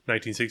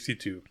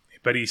 1962.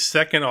 But he's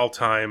second all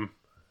time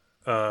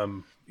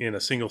in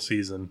a single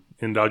season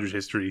in Dodgers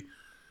history,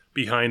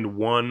 behind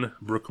one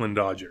Brooklyn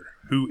Dodger.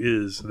 Who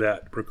is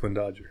that Brooklyn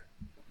Dodger?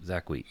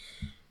 Zach Wheat.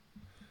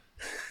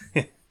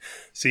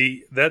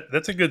 See,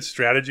 that's a good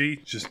strategy,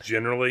 just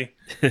generally.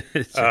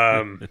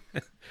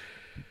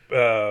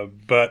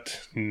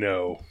 But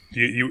no.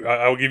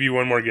 I'll give you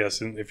one more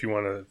guess if you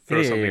want to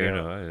throw something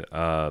out.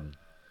 No,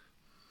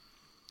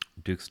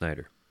 Duke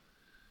Snyder.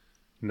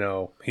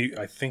 No,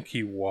 I think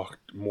he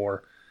walked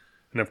more.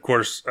 And of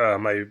course,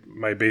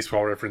 my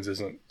baseball reference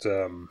isn't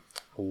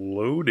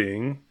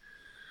loading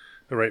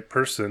the right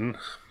person,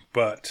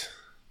 but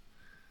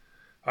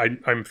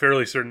I'm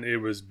fairly certain it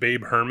was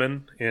Babe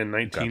Herman in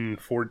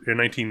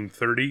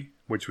 1930,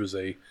 which was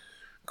a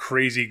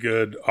crazy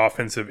good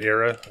offensive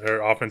era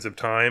or offensive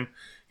time.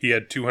 He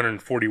had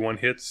 241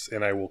 hits,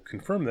 and I will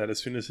confirm that as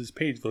soon as his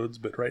page loads.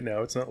 But right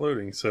now, it's not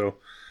loading. So,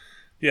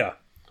 yeah,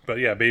 but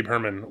yeah, Babe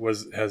Herman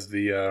has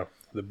the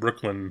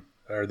Brooklyn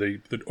or the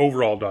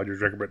overall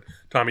Dodgers record, but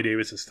Tommy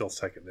Davis is still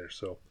second there.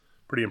 So,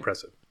 pretty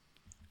impressive.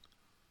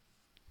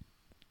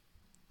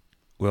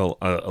 Well,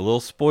 a little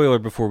spoiler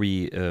before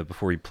we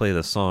play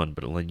the song,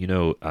 but I'll let you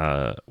know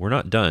we're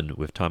not done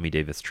with Tommy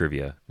Davis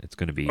trivia. It's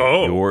going to be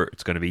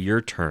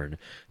your turn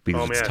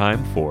because it's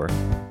time for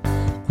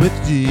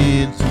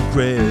Questions from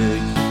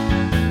Craig.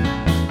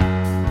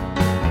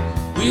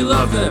 We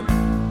love them.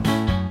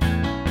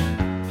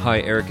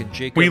 Hi, Eric and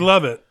Jacob. We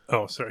love it.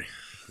 Oh, sorry.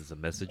 This is a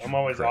message. I'm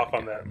always Craig. off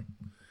on that.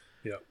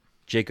 Yeah.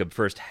 Jacob,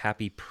 first,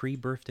 happy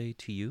pre-birthday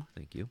to you.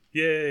 Thank you.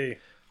 Yay.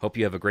 Hope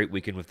you have a great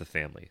weekend with the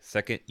family.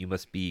 Second, you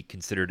must be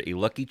considered a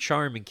lucky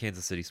charm in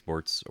Kansas City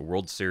sports, a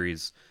World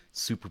Series,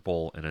 Super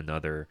Bowl, and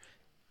another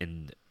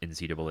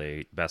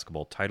NCAA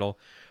basketball title.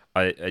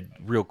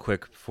 Real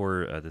quick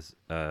before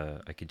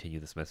I continue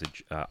this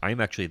message,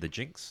 I'm actually the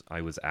Jinx. I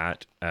was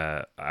out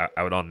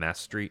on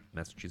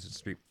Massachusetts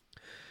Street,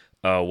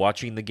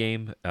 watching the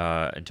game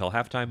until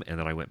halftime, and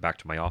then I went back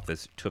to my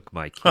office, took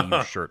my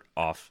KU shirt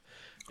off,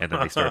 and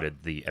then they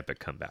started the epic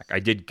comeback. I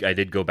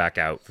did go back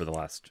out for the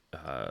last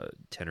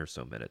 10 or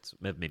so minutes,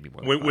 maybe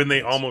more. When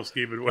they almost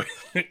gave it away.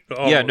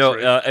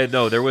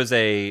 No. There was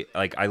I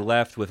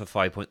left with a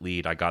 5-point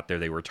lead. I got there,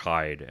 they were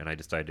tied, and I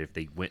decided if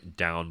they went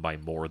down by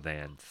more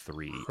than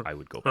 3, I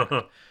would go back.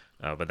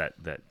 But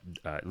that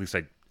at least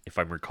if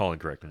I'm recalling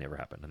correctly, never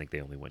happened. I think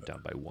they only went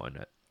down by 1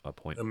 at a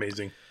point.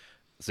 Amazing.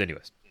 So,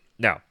 anyways,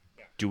 now.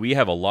 Do we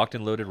have a locked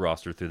and loaded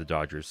roster through the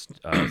Dodgers?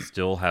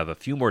 Still have a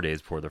few more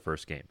days before their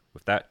first game.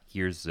 With that,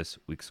 here's this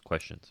week's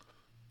questions.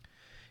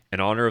 In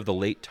honor of the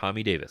late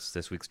Tommy Davis,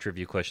 this week's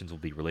trivia questions will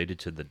be related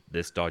to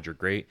this Dodger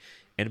great,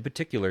 and in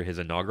particular his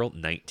inaugural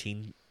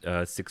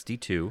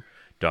 1962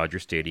 Dodger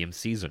Stadium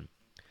season.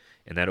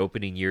 In that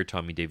opening year,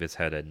 Tommy Davis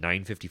had a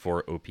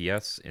 .954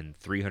 OPS and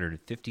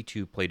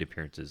 352 plate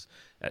appearances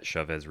at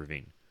Chavez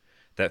Ravine.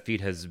 That feat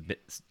has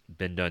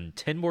been done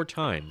 10 more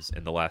times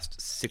in the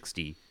last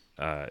 60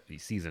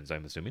 seasons,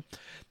 I'm assuming.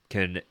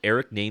 Can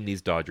Eric name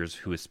these Dodgers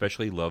who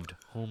especially loved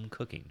home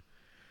cooking?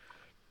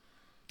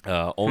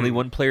 Only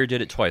one player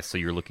did it twice, so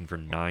you're looking for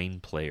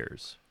 9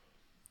 players.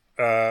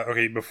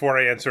 Okay, before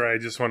I answer, I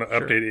just want to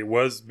update. It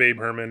was Babe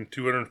Herman,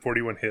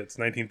 241 hits,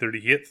 1930.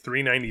 He hit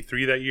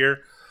 393 that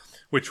year,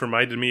 which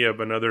reminded me of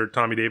another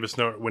Tommy Davis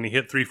note. When he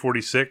hit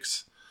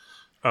 346,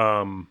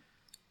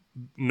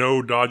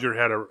 no Dodger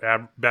had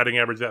a batting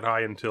average that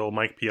high until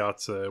Mike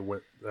Piazza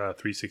went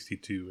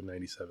 362 in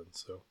 97.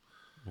 So.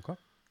 Okay.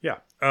 Yeah.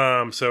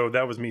 So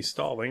that was me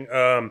stalling.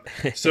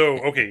 So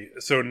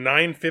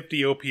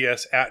 950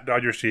 OPS at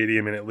Dodger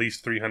Stadium and at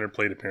least 300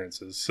 plate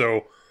appearances.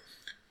 So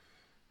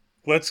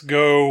let's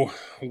go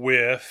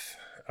with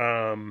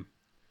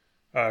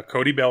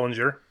Cody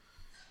Bellinger.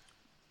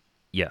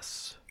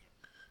 Yes.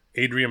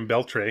 Adrian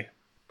Beltre.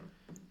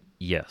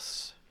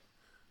 Yes.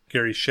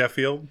 Gary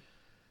Sheffield.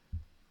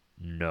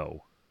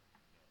 No.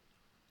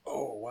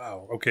 Oh,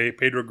 wow. Okay.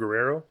 Pedro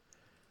Guerrero.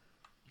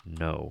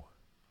 No.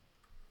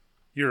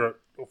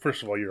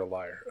 First of all, you're a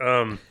liar.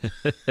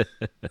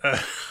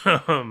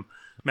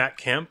 Matt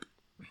Kemp.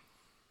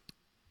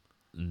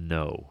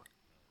 No.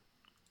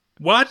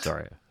 What?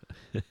 Sorry.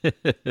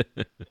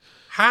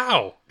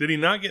 How did he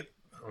not get?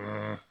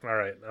 All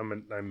right,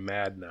 I'm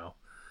mad now.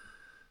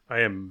 I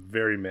am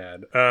very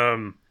mad.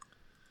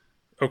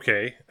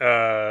 Okay.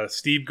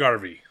 Steve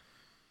Garvey.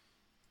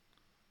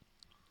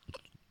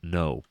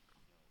 No.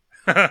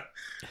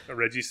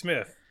 Reggie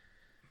Smith.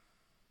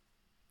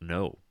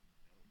 No.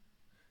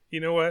 You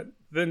know what?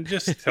 Then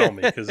just tell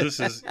me, because this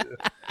is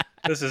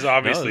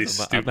obviously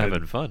stupid. I'm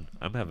having fun.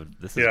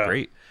 This is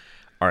great.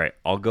 All right,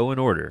 I'll go in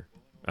order.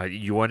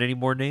 You want any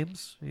more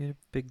names?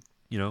 Big,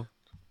 No,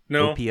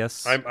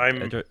 OPS.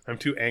 I'm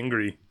too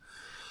angry.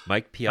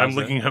 Mike Piazza. I'm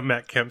looking up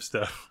Matt Kemp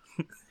stuff.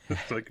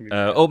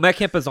 Matt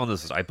Kemp is on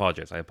this list. I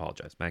apologize.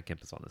 Matt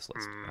Kemp is on this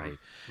list.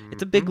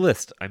 It's a big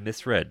list. I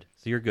misread.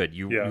 So you're good.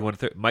 You want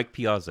to Mike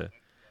Piazza.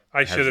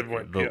 I should have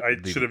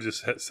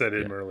just said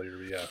him earlier.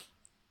 Yeah.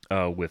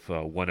 With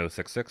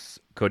 1066,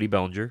 Cody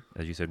Bellinger,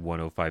 as you said,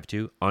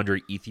 1052, Andre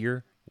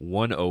Ethier,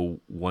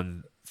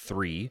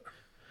 1013.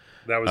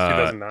 That was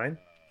 2009?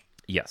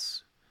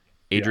 Yes.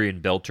 Adrian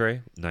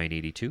Beltre,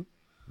 982.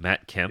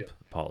 Matt Kemp,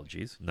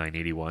 apologies,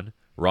 981.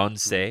 Ron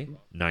Say,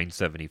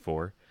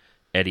 974.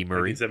 Eddie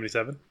Murray.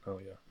 1977? Oh,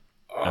 yeah.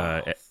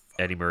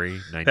 Eddie Murray,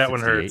 968. That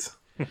one hurts.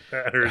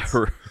 That hurts.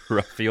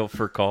 Rafael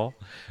Furcal,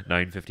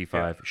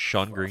 955.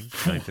 Sean Green,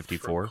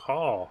 954.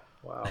 Call.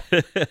 Wow.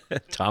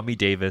 Tommy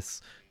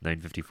Davis,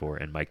 954.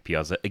 And Mike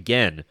Piazza,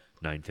 again,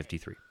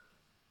 953.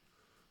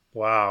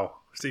 Wow.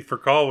 See,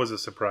 Furcal was a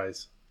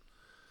surprise.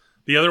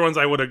 The other ones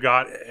I would have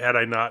got had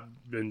I not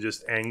been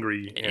just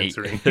angry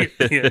answering.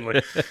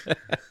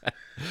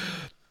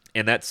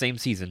 In that same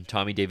season,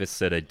 Tommy Davis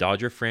set a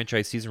Dodger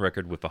franchise season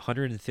record with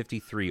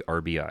 153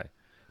 RBI.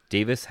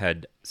 Davis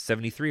had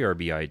 73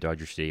 RBI at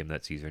Dodger Stadium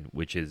that season,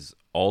 which is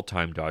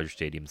all-time Dodger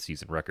Stadium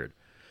season record.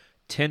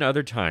 10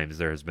 other times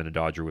there has been a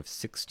Dodger with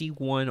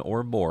 61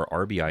 or more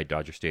RBI at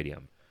Dodger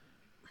Stadium.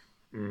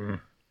 2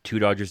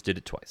 Dodgers did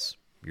it twice.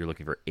 You're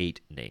looking for 8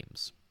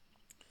 names.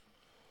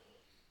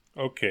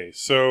 Okay,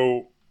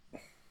 so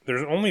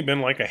there's only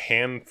been like a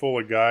handful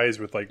of guys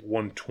with like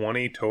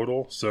 120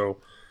 total. So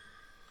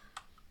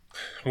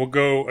we'll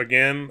go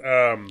again.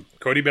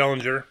 Cody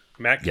Bellinger,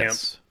 Matt Kemp.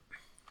 Yes.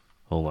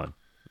 Hold on.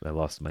 I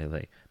lost my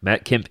lay.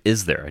 Matt Kemp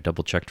is there. I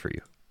double-checked for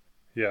you.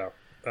 Yeah.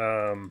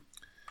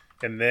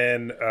 And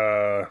then,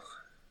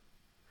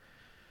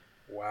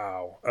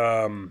 wow.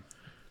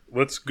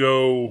 Let's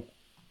go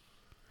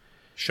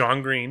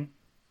Sean Green.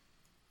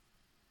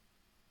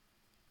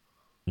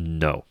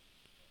 No.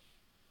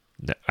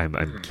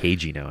 I'm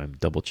cagey now. I'm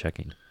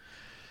double-checking.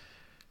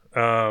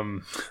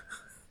 What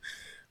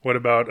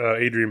about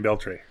Adrian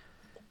Beltre?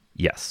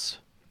 Yes.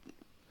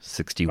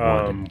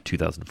 61 in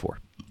 2004.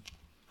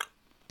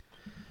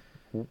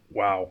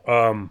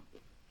 Wow.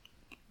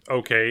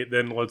 Okay,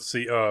 then let's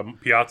see.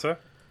 Piazza.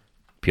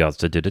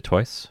 Piazza did it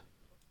twice.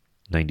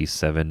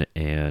 97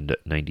 and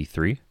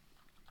 93.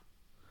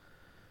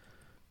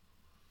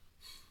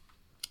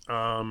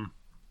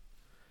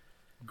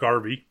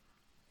 Garvey.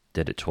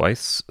 Did it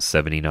twice.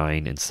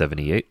 79 and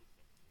 78.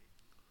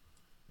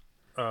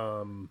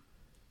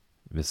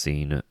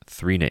 Missing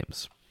 3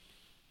 names.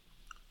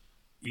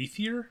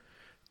 Ethier.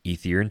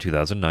 Ethier in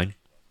 2009.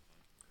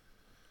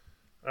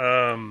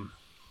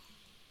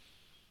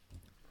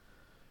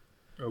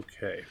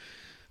 Okay.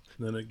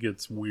 Then it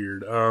gets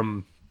weird.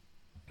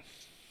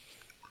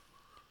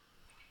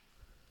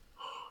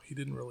 He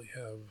didn't really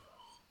have.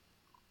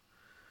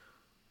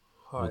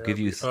 We'll give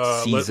you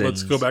seasons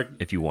let's go back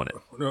if you want it.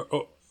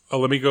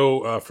 Let me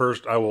go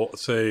first. I will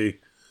say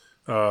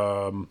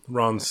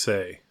Ron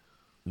Say.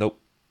 Nope.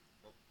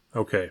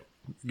 Okay.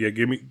 Yeah,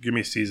 give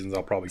me seasons.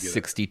 I'll probably get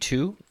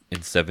 62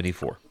 and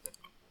 74.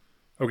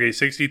 Okay,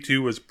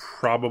 62 was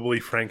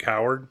probably Frank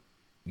Howard.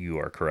 You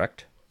are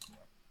correct.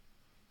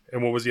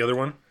 And what was the other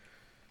one?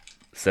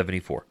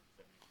 74.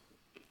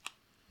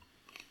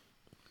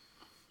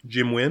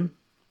 Jim Wynn.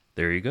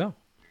 There you go.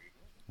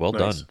 Well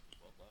Nice. done.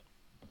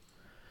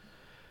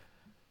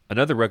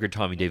 Another record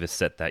Tommy Davis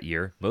set that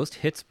year, most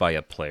hits by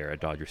a player at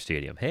Dodger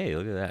Stadium. Hey,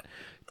 look at that.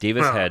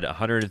 Davis had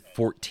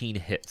 114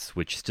 hits,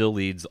 which still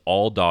leads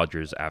all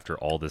Dodgers after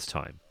all this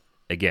time.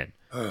 Again,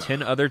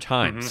 10 other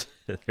times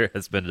there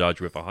has been a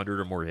Dodger with 100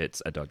 or more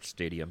hits at Dodger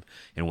Stadium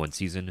in one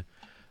season.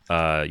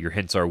 Your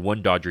hints are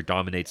one Dodger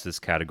dominates this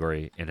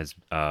category and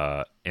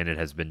it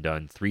has been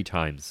done 3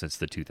 times since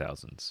the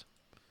 2000s.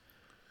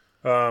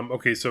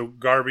 Okay, so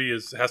Garvey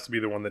has to be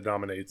the one that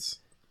dominates.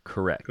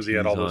 Correct. Because he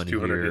had all those He's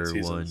 200 hit here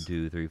seasons. 1,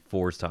 2, 3,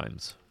 4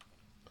 times.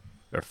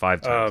 Or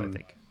 5 times, I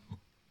think.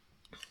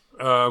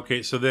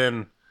 Okay, so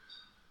then,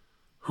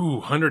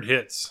 100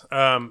 hits.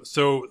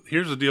 So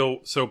here's the deal.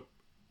 So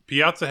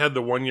Piazza had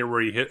the one year where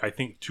he hit, I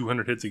think,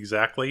 200 hits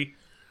exactly.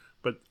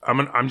 But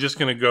I'm just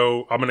gonna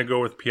go. I'm gonna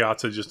go with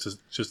Piazza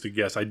just to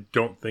guess. I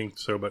don't think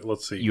so, but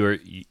let's see.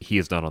 He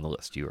is not on the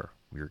list. Your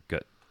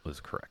gut was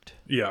correct.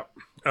 Yeah.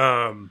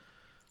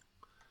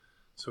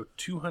 So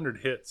 200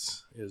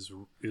 hits is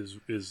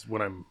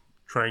what I'm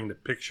trying to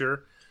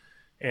picture.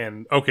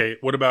 And okay,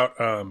 what about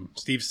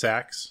Steve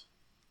Sachs?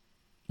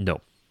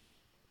 No.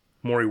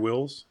 Maury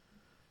Wills?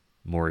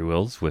 Maury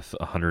Wills with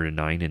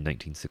 109 in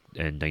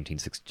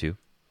 1962.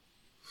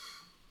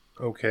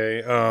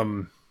 Okay.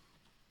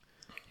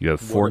 You have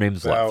 4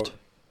 names left.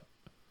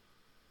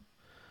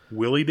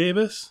 Willie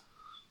Davis?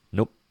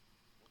 Nope.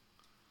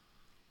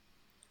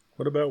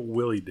 What about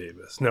Willie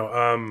Davis?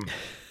 No.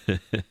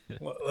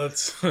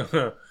 Let's.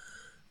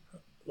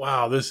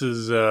 Wow, this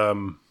is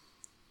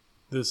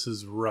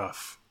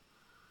rough.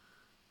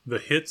 The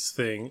hits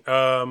thing.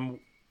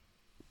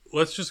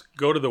 Let's just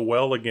go to the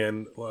well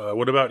again.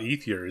 What about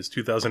Ethier? Is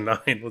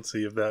 2009? Let's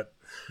see if that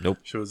Nope.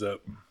 shows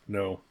up.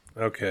 No.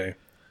 Okay.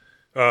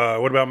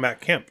 What about Matt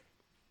Kemp?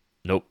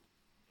 Nope.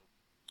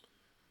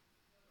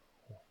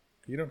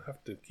 You don't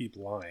have to keep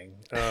lying.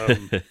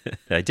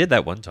 I did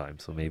that one time,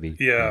 so maybe.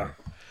 Yeah.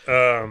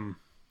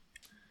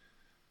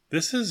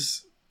 This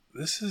is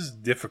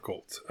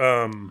difficult.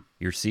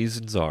 Your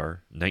seasons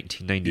are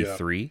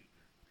 1993,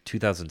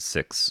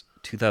 2006,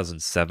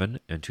 2007,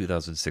 and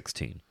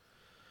 2016.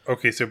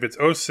 Okay, so if it's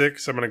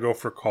 06, I'm going to go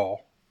for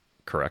Call.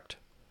 Correct.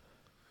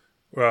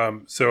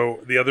 So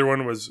the other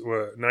one was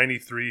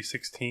 93,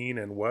 16,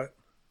 and what?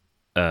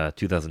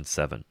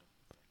 2007.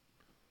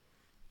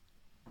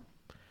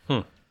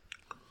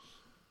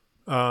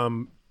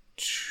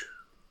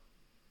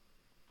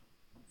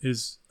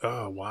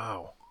 Oh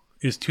wow.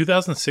 Is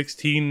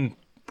 2016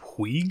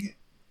 Puig?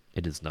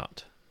 It is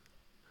not.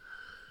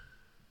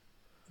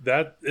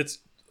 That it's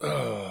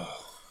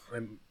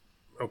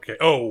okay.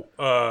 Oh,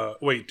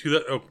 wait,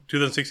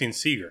 2016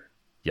 Seager.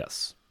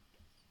 Yes.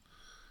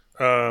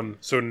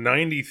 So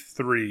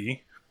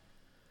 93.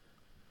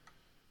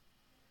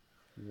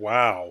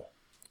 Wow.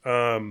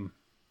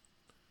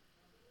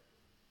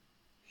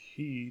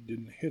 He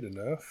didn't hit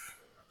enough.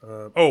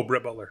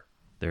 Brett Butler.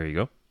 There you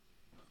go.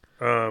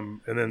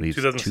 And then Leaves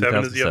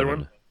 2007 is the other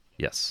one?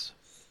 Yes.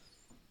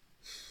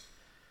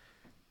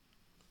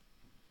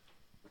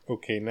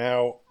 Okay,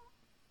 now.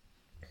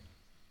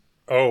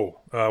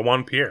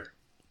 Juan Pierre.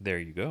 There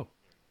you go.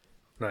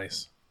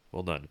 Nice.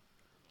 Well done.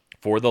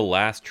 For the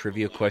last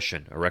trivia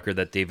question, a record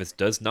that Davis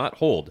does not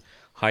hold,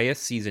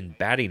 highest season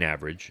batting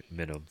average,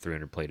 minimum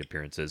 300 plate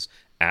appearances,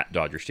 at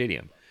Dodger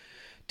Stadium.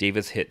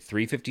 Davis hit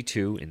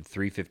 352 in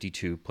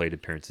 352 plate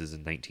appearances in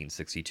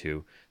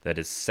 1962. That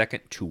is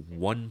second to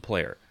one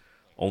player.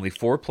 Only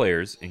 4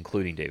 players,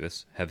 including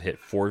Davis, have hit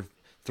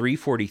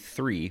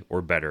 343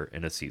 or better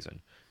in a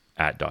season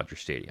at Dodger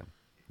Stadium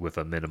with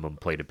a minimum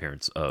plate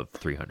appearance of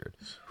 300.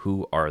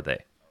 Who are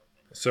they?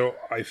 So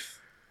I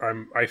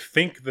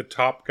think the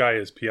top guy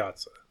is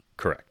Piazza.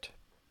 Correct.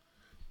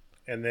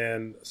 And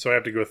then, so I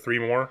have to go 3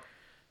 more?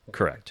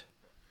 Correct.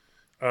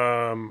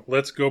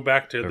 Let's go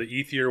back to the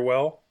Ethier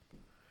well.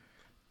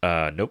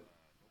 Nope.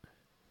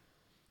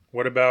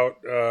 What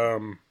about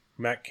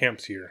Matt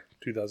Kemp's year,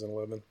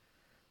 2011?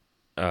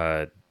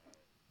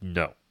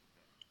 No.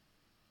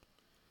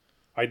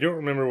 I don't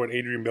remember what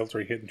Adrian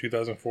Beltre hit in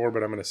 2004,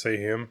 but I'm going to say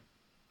him.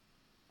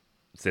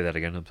 Say that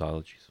again.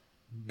 Apologies.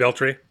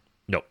 Beltre?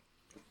 No.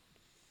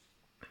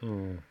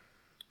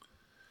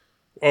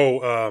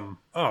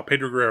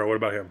 Pedro Guerrero. What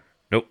about him?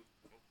 Nope.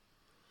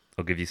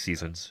 I'll give you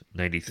seasons.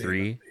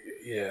 93.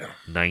 Yeah.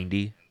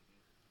 90.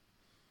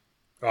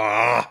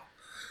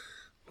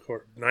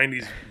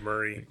 90s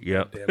Murray.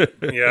 Yep. Damn it.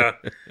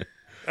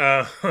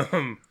 Yeah.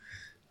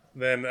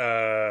 Then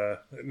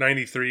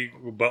 93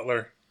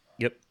 Butler.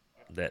 Yep.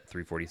 That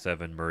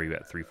 347. Murray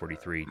at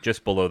 343.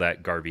 Just below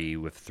that, Garvey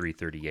with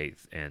 338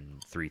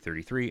 and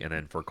 333. And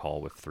then for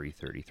Call with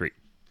 333.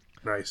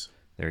 Nice.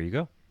 There you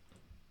go.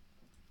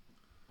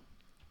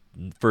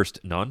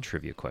 First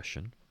non-trivia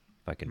question,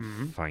 if I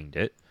can find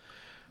it.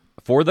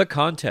 For the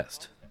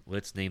contest,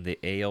 let's name the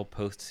AL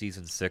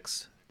Postseason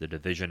 6 the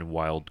division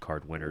wild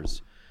card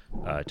winners.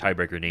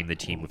 Tiebreaker, name the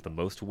team with the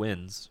most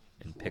wins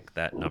and pick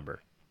that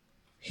number.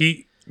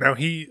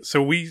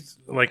 So we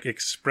like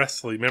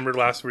expressly remember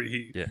last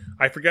week.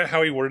 I forgot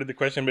how he worded the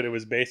question, but it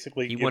was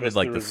basically he give wanted us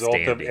like the the result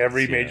of standings,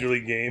 every major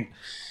league game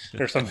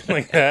or something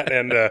like that.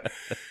 And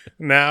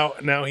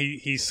now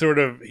he sort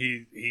of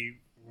he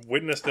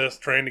witnessed us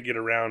trying to get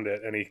around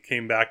it, and he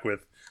came back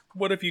with,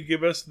 "What if you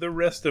give us the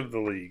rest of the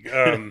league?"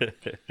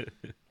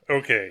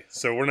 Okay,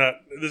 so we're not.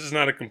 This is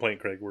not a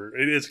complaint, Craig.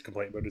 It is a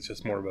complaint, but it's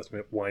just more of us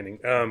whining.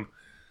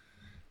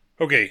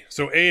 Okay,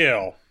 so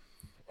AL.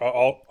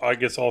 I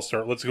guess I'll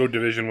start. Let's go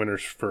division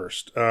winners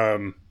first.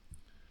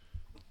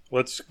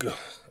 Let's go.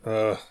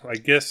 I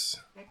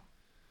guess.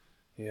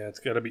 Yeah, it's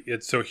got to be.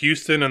 It's so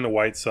Houston and the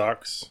White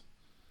Sox,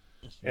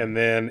 and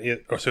then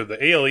so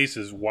the AL East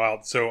is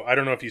wild. So I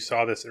don't know if you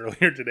saw this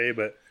earlier today,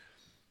 but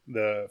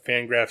the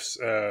Fangraphs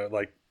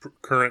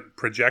current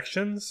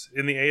projections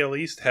in the AL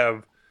East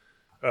have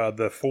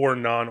the 4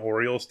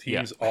 non-Orioles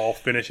teams all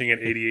finishing at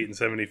 88 and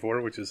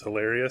 74, which is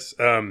hilarious.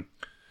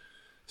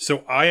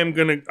 So I am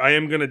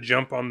gonna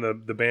jump on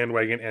the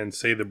bandwagon and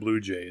say the Blue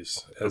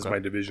Jays as my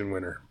division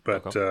winner,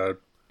 but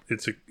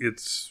it's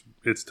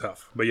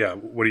tough. But yeah,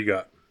 what do you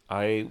got?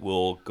 I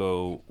will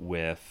go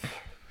with. I'm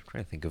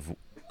trying to think of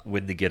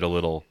when to get a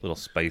little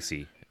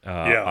spicy.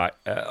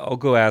 I'll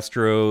go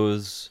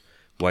Astros,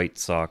 White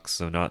Sox,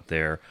 so not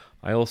there.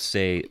 I'll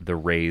say the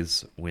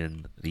Rays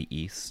win the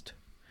East.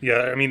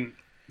 Yeah, I mean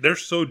they're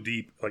so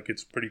deep, like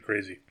it's pretty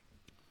crazy.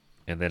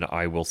 And then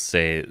I will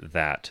say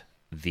that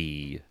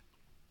the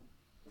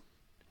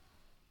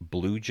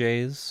Blue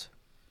Jays,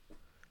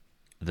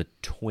 the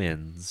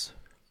Twins,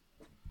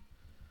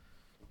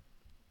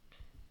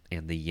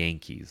 and the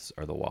Yankees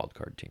are the wild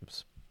card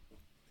teams.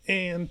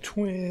 And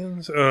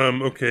Twins.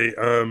 Okay.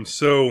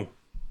 So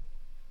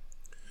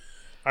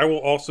I will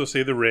also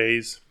say the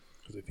Rays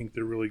because I think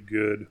they're really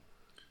good.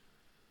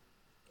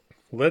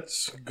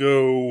 Let's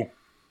go.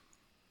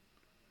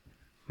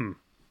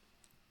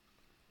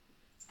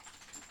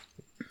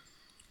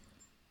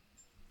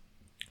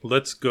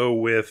 Let's go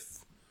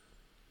with.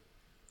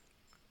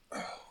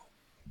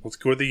 Let's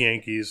go with the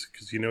Yankees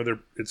because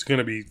that's going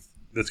to be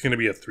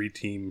a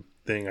 3-team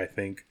thing. I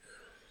think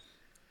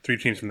 3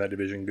 teams from that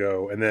division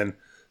go, and then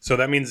so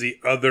that means the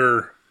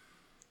other.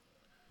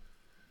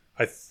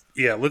 I'm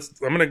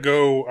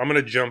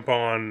gonna jump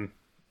on,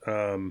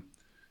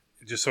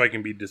 just so I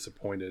can be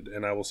disappointed,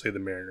 and I will say the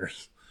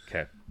Mariners.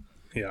 Okay.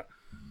 Yeah.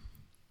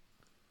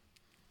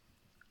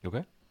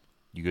 Okay.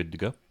 You good to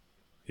go?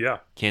 Yeah.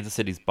 Kansas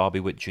City's Bobby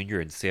Witt Jr.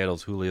 and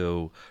Seattle's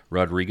Julio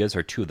Rodriguez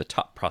are 2 of the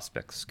top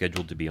prospects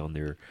scheduled to be on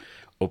their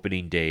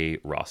opening day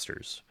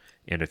rosters.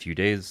 in a few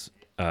days.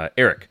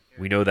 Eric,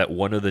 we know that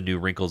one of the new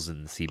wrinkles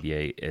in the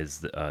CBA is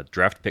the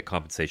draft pick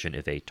compensation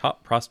if a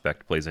top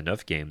prospect plays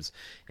enough games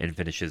and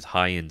finishes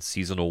high in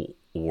seasonal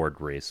award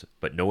race,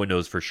 but no one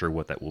knows for sure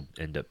what that will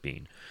end up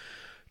being.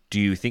 Do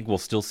you think we'll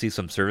still see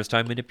some service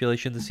time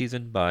manipulation this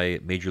season by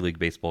Major League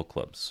Baseball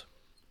clubs?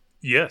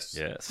 Yes.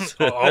 Yes.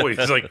 Always.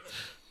 Like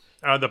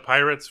the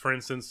Pirates, for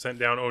instance, sent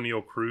down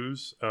O'Neill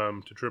Cruz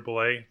to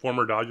AAA,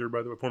 former Dodger,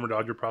 by the way, former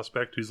Dodger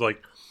prospect, who's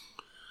like,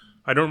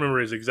 I don't remember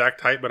his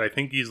exact height, but I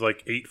think he's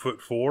like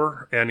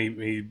 8'4", and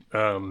he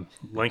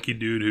lanky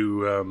dude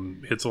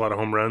who hits a lot of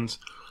home runs.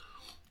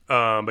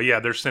 But yeah,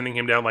 they're sending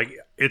him down. Like,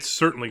 it's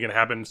certainly going to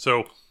happen.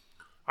 So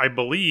I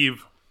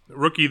believe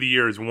Rookie of the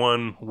Year is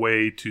one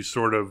way to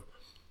sort of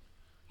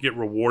get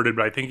rewarded.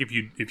 But I think if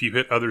you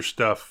hit other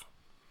stuff,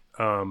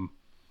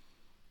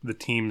 the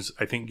teams,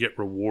 I think, get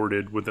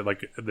rewarded with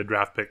the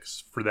draft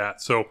picks for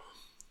that. So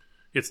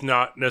it's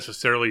not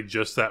necessarily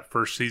just that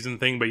first season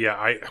thing, but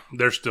yeah,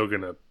 they're still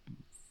gonna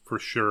for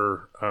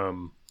sure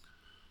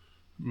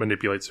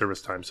manipulate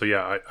service time. So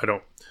yeah, I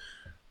don't.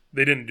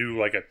 They didn't do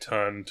like a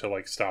ton to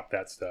like stop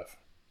that stuff.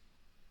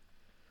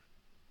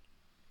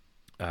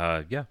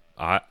 Yeah,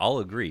 I'll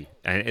agree,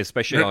 and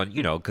especially on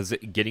because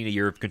getting a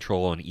year of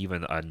control on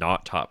even a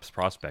not tops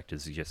prospect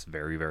is just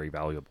very, very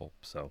valuable.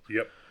 So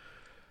Yep.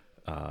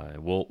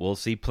 We'll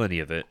see plenty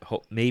of it.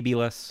 Maybe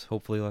less,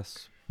 hopefully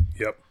less.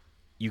 Yep.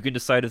 You can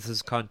decide if this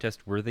is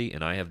contest worthy,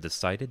 and I have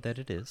decided that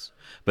it is.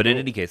 But in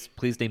any case,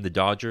 please name the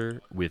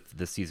Dodger with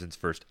this season's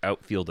first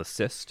outfield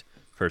assist,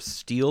 first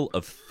steal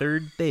of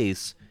third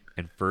base,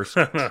 and first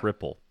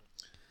triple.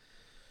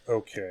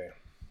 Okay.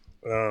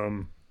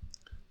 Do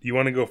you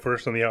want to go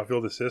first on the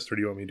outfield assist, or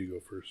do you want me to go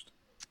first?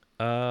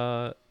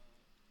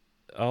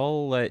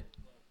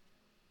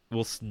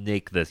 We'll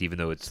snake this, even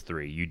though it's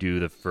 3. You do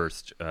the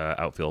first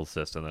outfield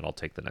assist, and then I'll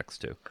take the next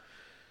 2.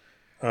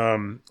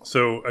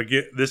 So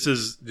again, this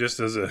is just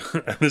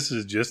this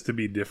is just to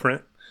be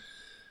different.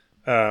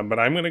 But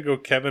I'm going to go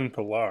Kevin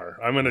Pillar.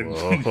 I'm going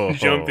to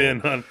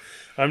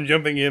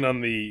jumping in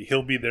on the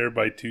he'll be there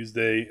by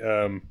Tuesday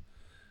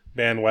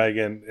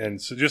bandwagon,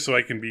 and so just so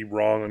I can be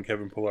wrong on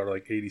Kevin Pillar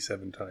like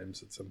 87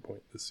 times at some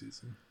point this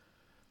season.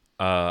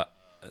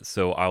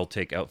 So I'll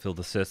take outfield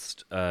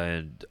assist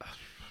and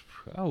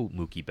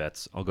Mookie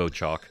Betts. I'll go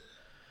chalk.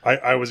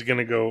 I was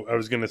gonna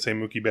say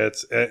Mookie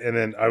Betts, and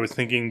then I was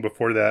thinking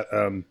before that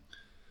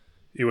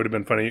it would have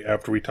been funny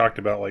after we talked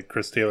about like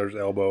Chris Taylor's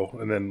elbow,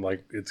 and then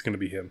like it's gonna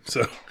be him.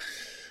 So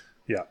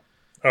yeah.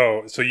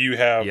 Oh, so you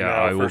have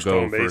I will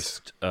go base.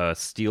 first.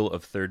 Steal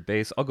of third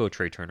base. I'll go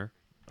Trey Turner.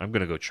 I'm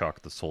gonna go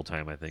chalk this whole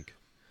time, I think.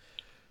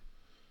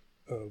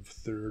 Of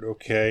third,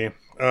 okay.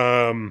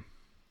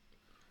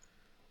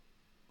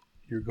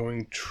 You're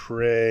going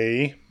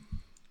Trey.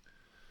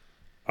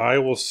 I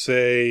will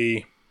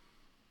say.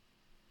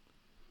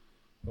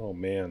 Oh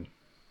man,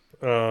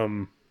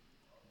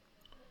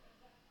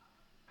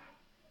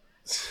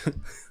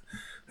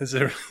 this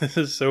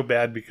is so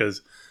bad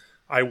because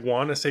I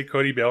want to say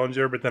Cody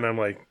Bellinger, but then I'm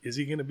like, is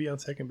he going to be on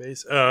second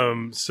base?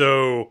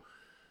 So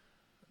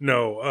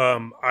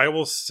no, I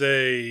will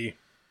say,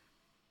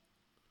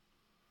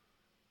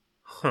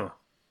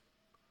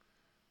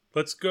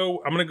 Let's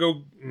go. I'm gonna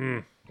go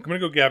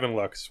Gavin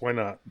Lux. Why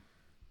not?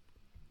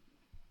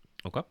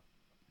 Okay.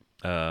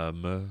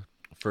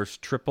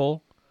 First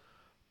triple.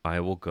 I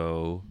will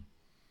go.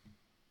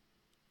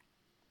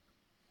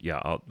 Yeah,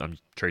 I'm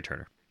Trey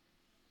Turner.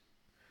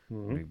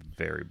 Mm-hmm.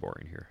 Very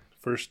boring here.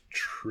 First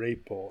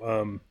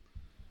triple.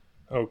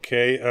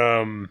 Okay.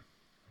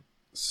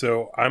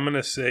 So I'm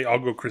gonna say I'll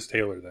go Chris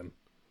Taylor then.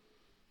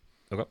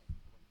 Okay.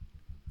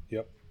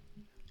 Yep.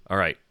 All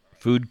right.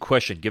 Food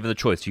question. Given the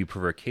choice, do you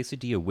prefer a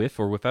quesadilla with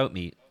or without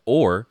meat,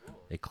 or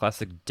a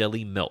classic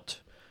deli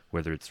melt,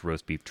 whether it's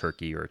roast beef,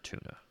 turkey, or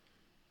tuna?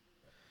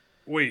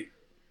 Wait.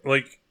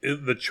 Like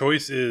the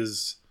choice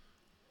is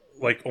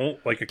like a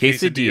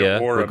quesadilla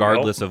or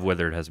regardless a melt? of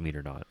whether it has meat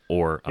or not,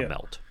 or a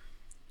melt.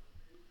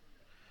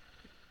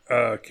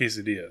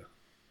 Quesadilla.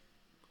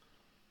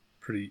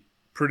 Pretty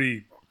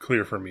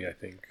clear for me, I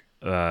think.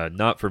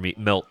 Not for me.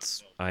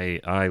 Melts.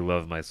 I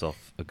love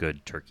myself a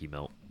good turkey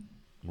melt.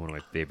 One of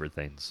my favorite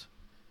things.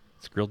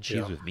 It's grilled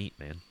cheese with meat,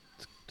 man.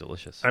 It's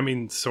delicious. I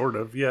mean, sort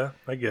of. Yeah,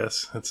 I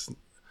guess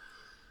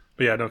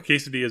But yeah, no,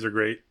 quesadillas are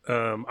great.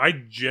 I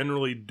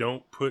generally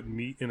don't put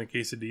meat in a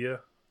quesadilla,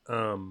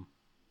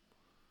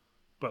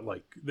 but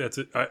like that's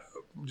it.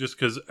 Just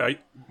because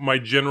my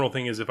general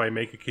thing is if I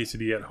make a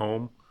quesadilla at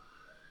home,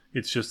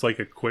 it's just like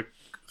a quick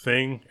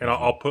thing, and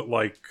I'll put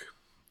like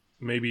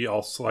maybe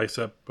I'll slice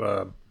up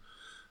a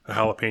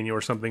jalapeno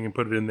or something and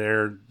put it in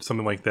there,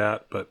 something like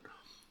that. But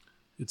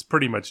it's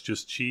pretty much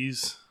just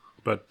cheese.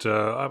 But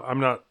I'm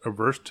not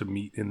averse to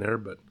meat in there,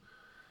 but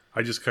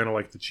I just kind of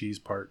like the cheese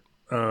part.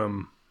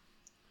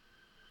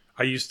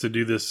 I used to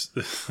do this.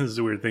 This is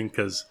a weird thing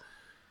because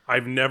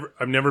I've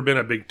never been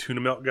a big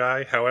tuna melt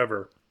guy.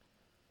 However,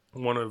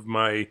 one of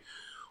my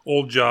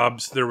old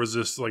jobs, there was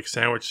this like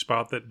sandwich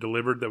spot that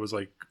delivered that was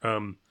like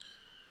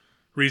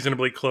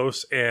reasonably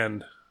close,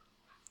 and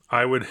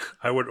I would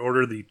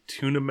order the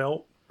tuna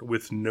melt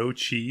with no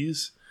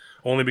cheese,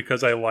 only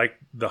because I like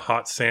the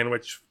hot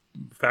sandwich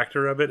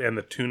factor of it, and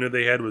the tuna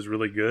they had was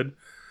really good.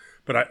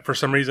 But for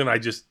some reason, I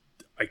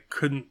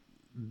couldn't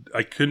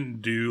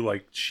do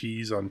like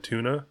cheese on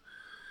tuna.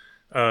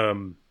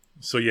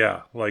 So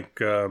yeah,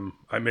 like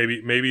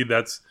maybe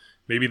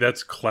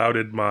that's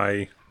clouded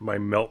my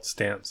melt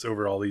stance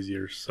over all these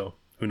years. So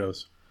who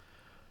knows?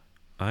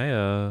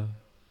 I'm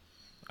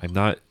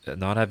not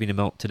having a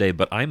melt today,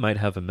 but I might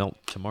have a melt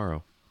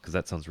tomorrow because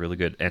that sounds really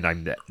good. And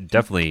I'm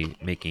definitely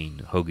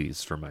making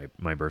hoagies for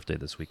my birthday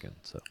this weekend.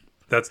 So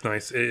that's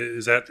nice.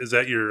 Is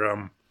that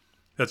your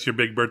that's your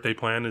big birthday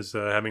plan? Is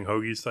having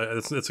hoagies?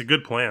 It's a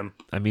good plan.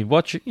 I mean,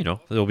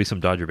 there'll be some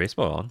Dodger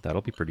baseball on.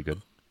 That'll be pretty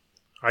good.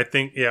 I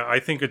think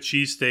a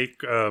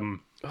cheesesteak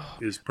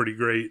is pretty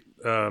great.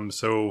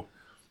 So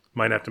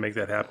might have to make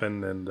that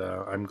happen. And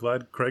I'm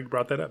glad Craig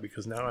brought that up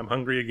because now I'm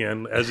hungry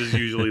again, as is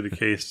usually the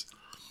case.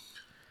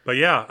 But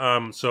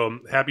yeah, so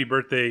happy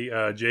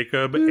birthday,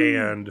 Jacob,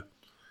 and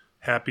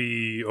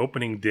happy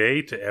opening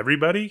day to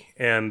everybody.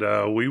 And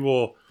we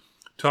will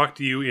talk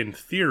to you in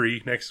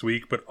theory next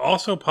week, but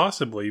also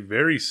possibly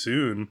very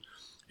soon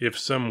if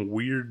some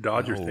weird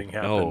Dodger thing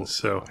happens.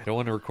 So I don't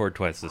want to record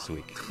twice this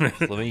week.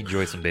 Let me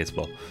enjoy some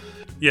baseball.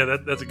 Yeah,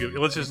 that's a good.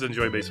 Let's just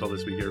enjoy baseball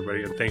this week,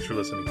 everybody. And thanks for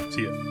listening.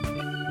 See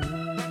ya.